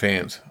Discussion and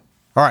Fans.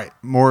 All right,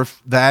 Morph,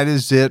 that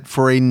is it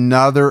for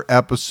another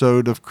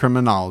episode of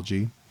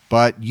Criminology.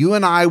 But you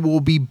and I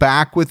will be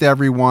back with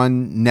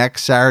everyone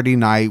next Saturday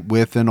night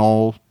with an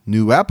all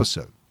new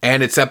episode.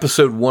 And it's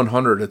episode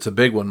 100. It's a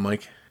big one,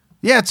 Mike.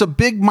 Yeah, it's a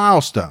big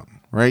milestone,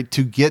 right?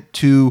 To get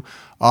to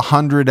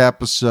 100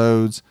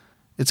 episodes.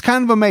 It's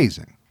kind of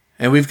amazing.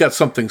 And we've got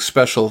something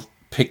special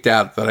picked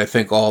out that I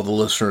think all the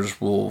listeners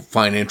will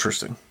find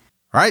interesting.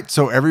 All right,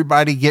 so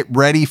everybody get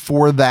ready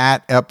for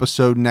that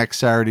episode next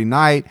Saturday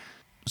night.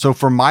 So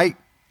for Mike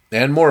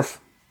and Morph,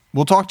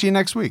 we'll talk to you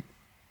next week.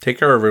 Take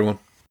care, everyone.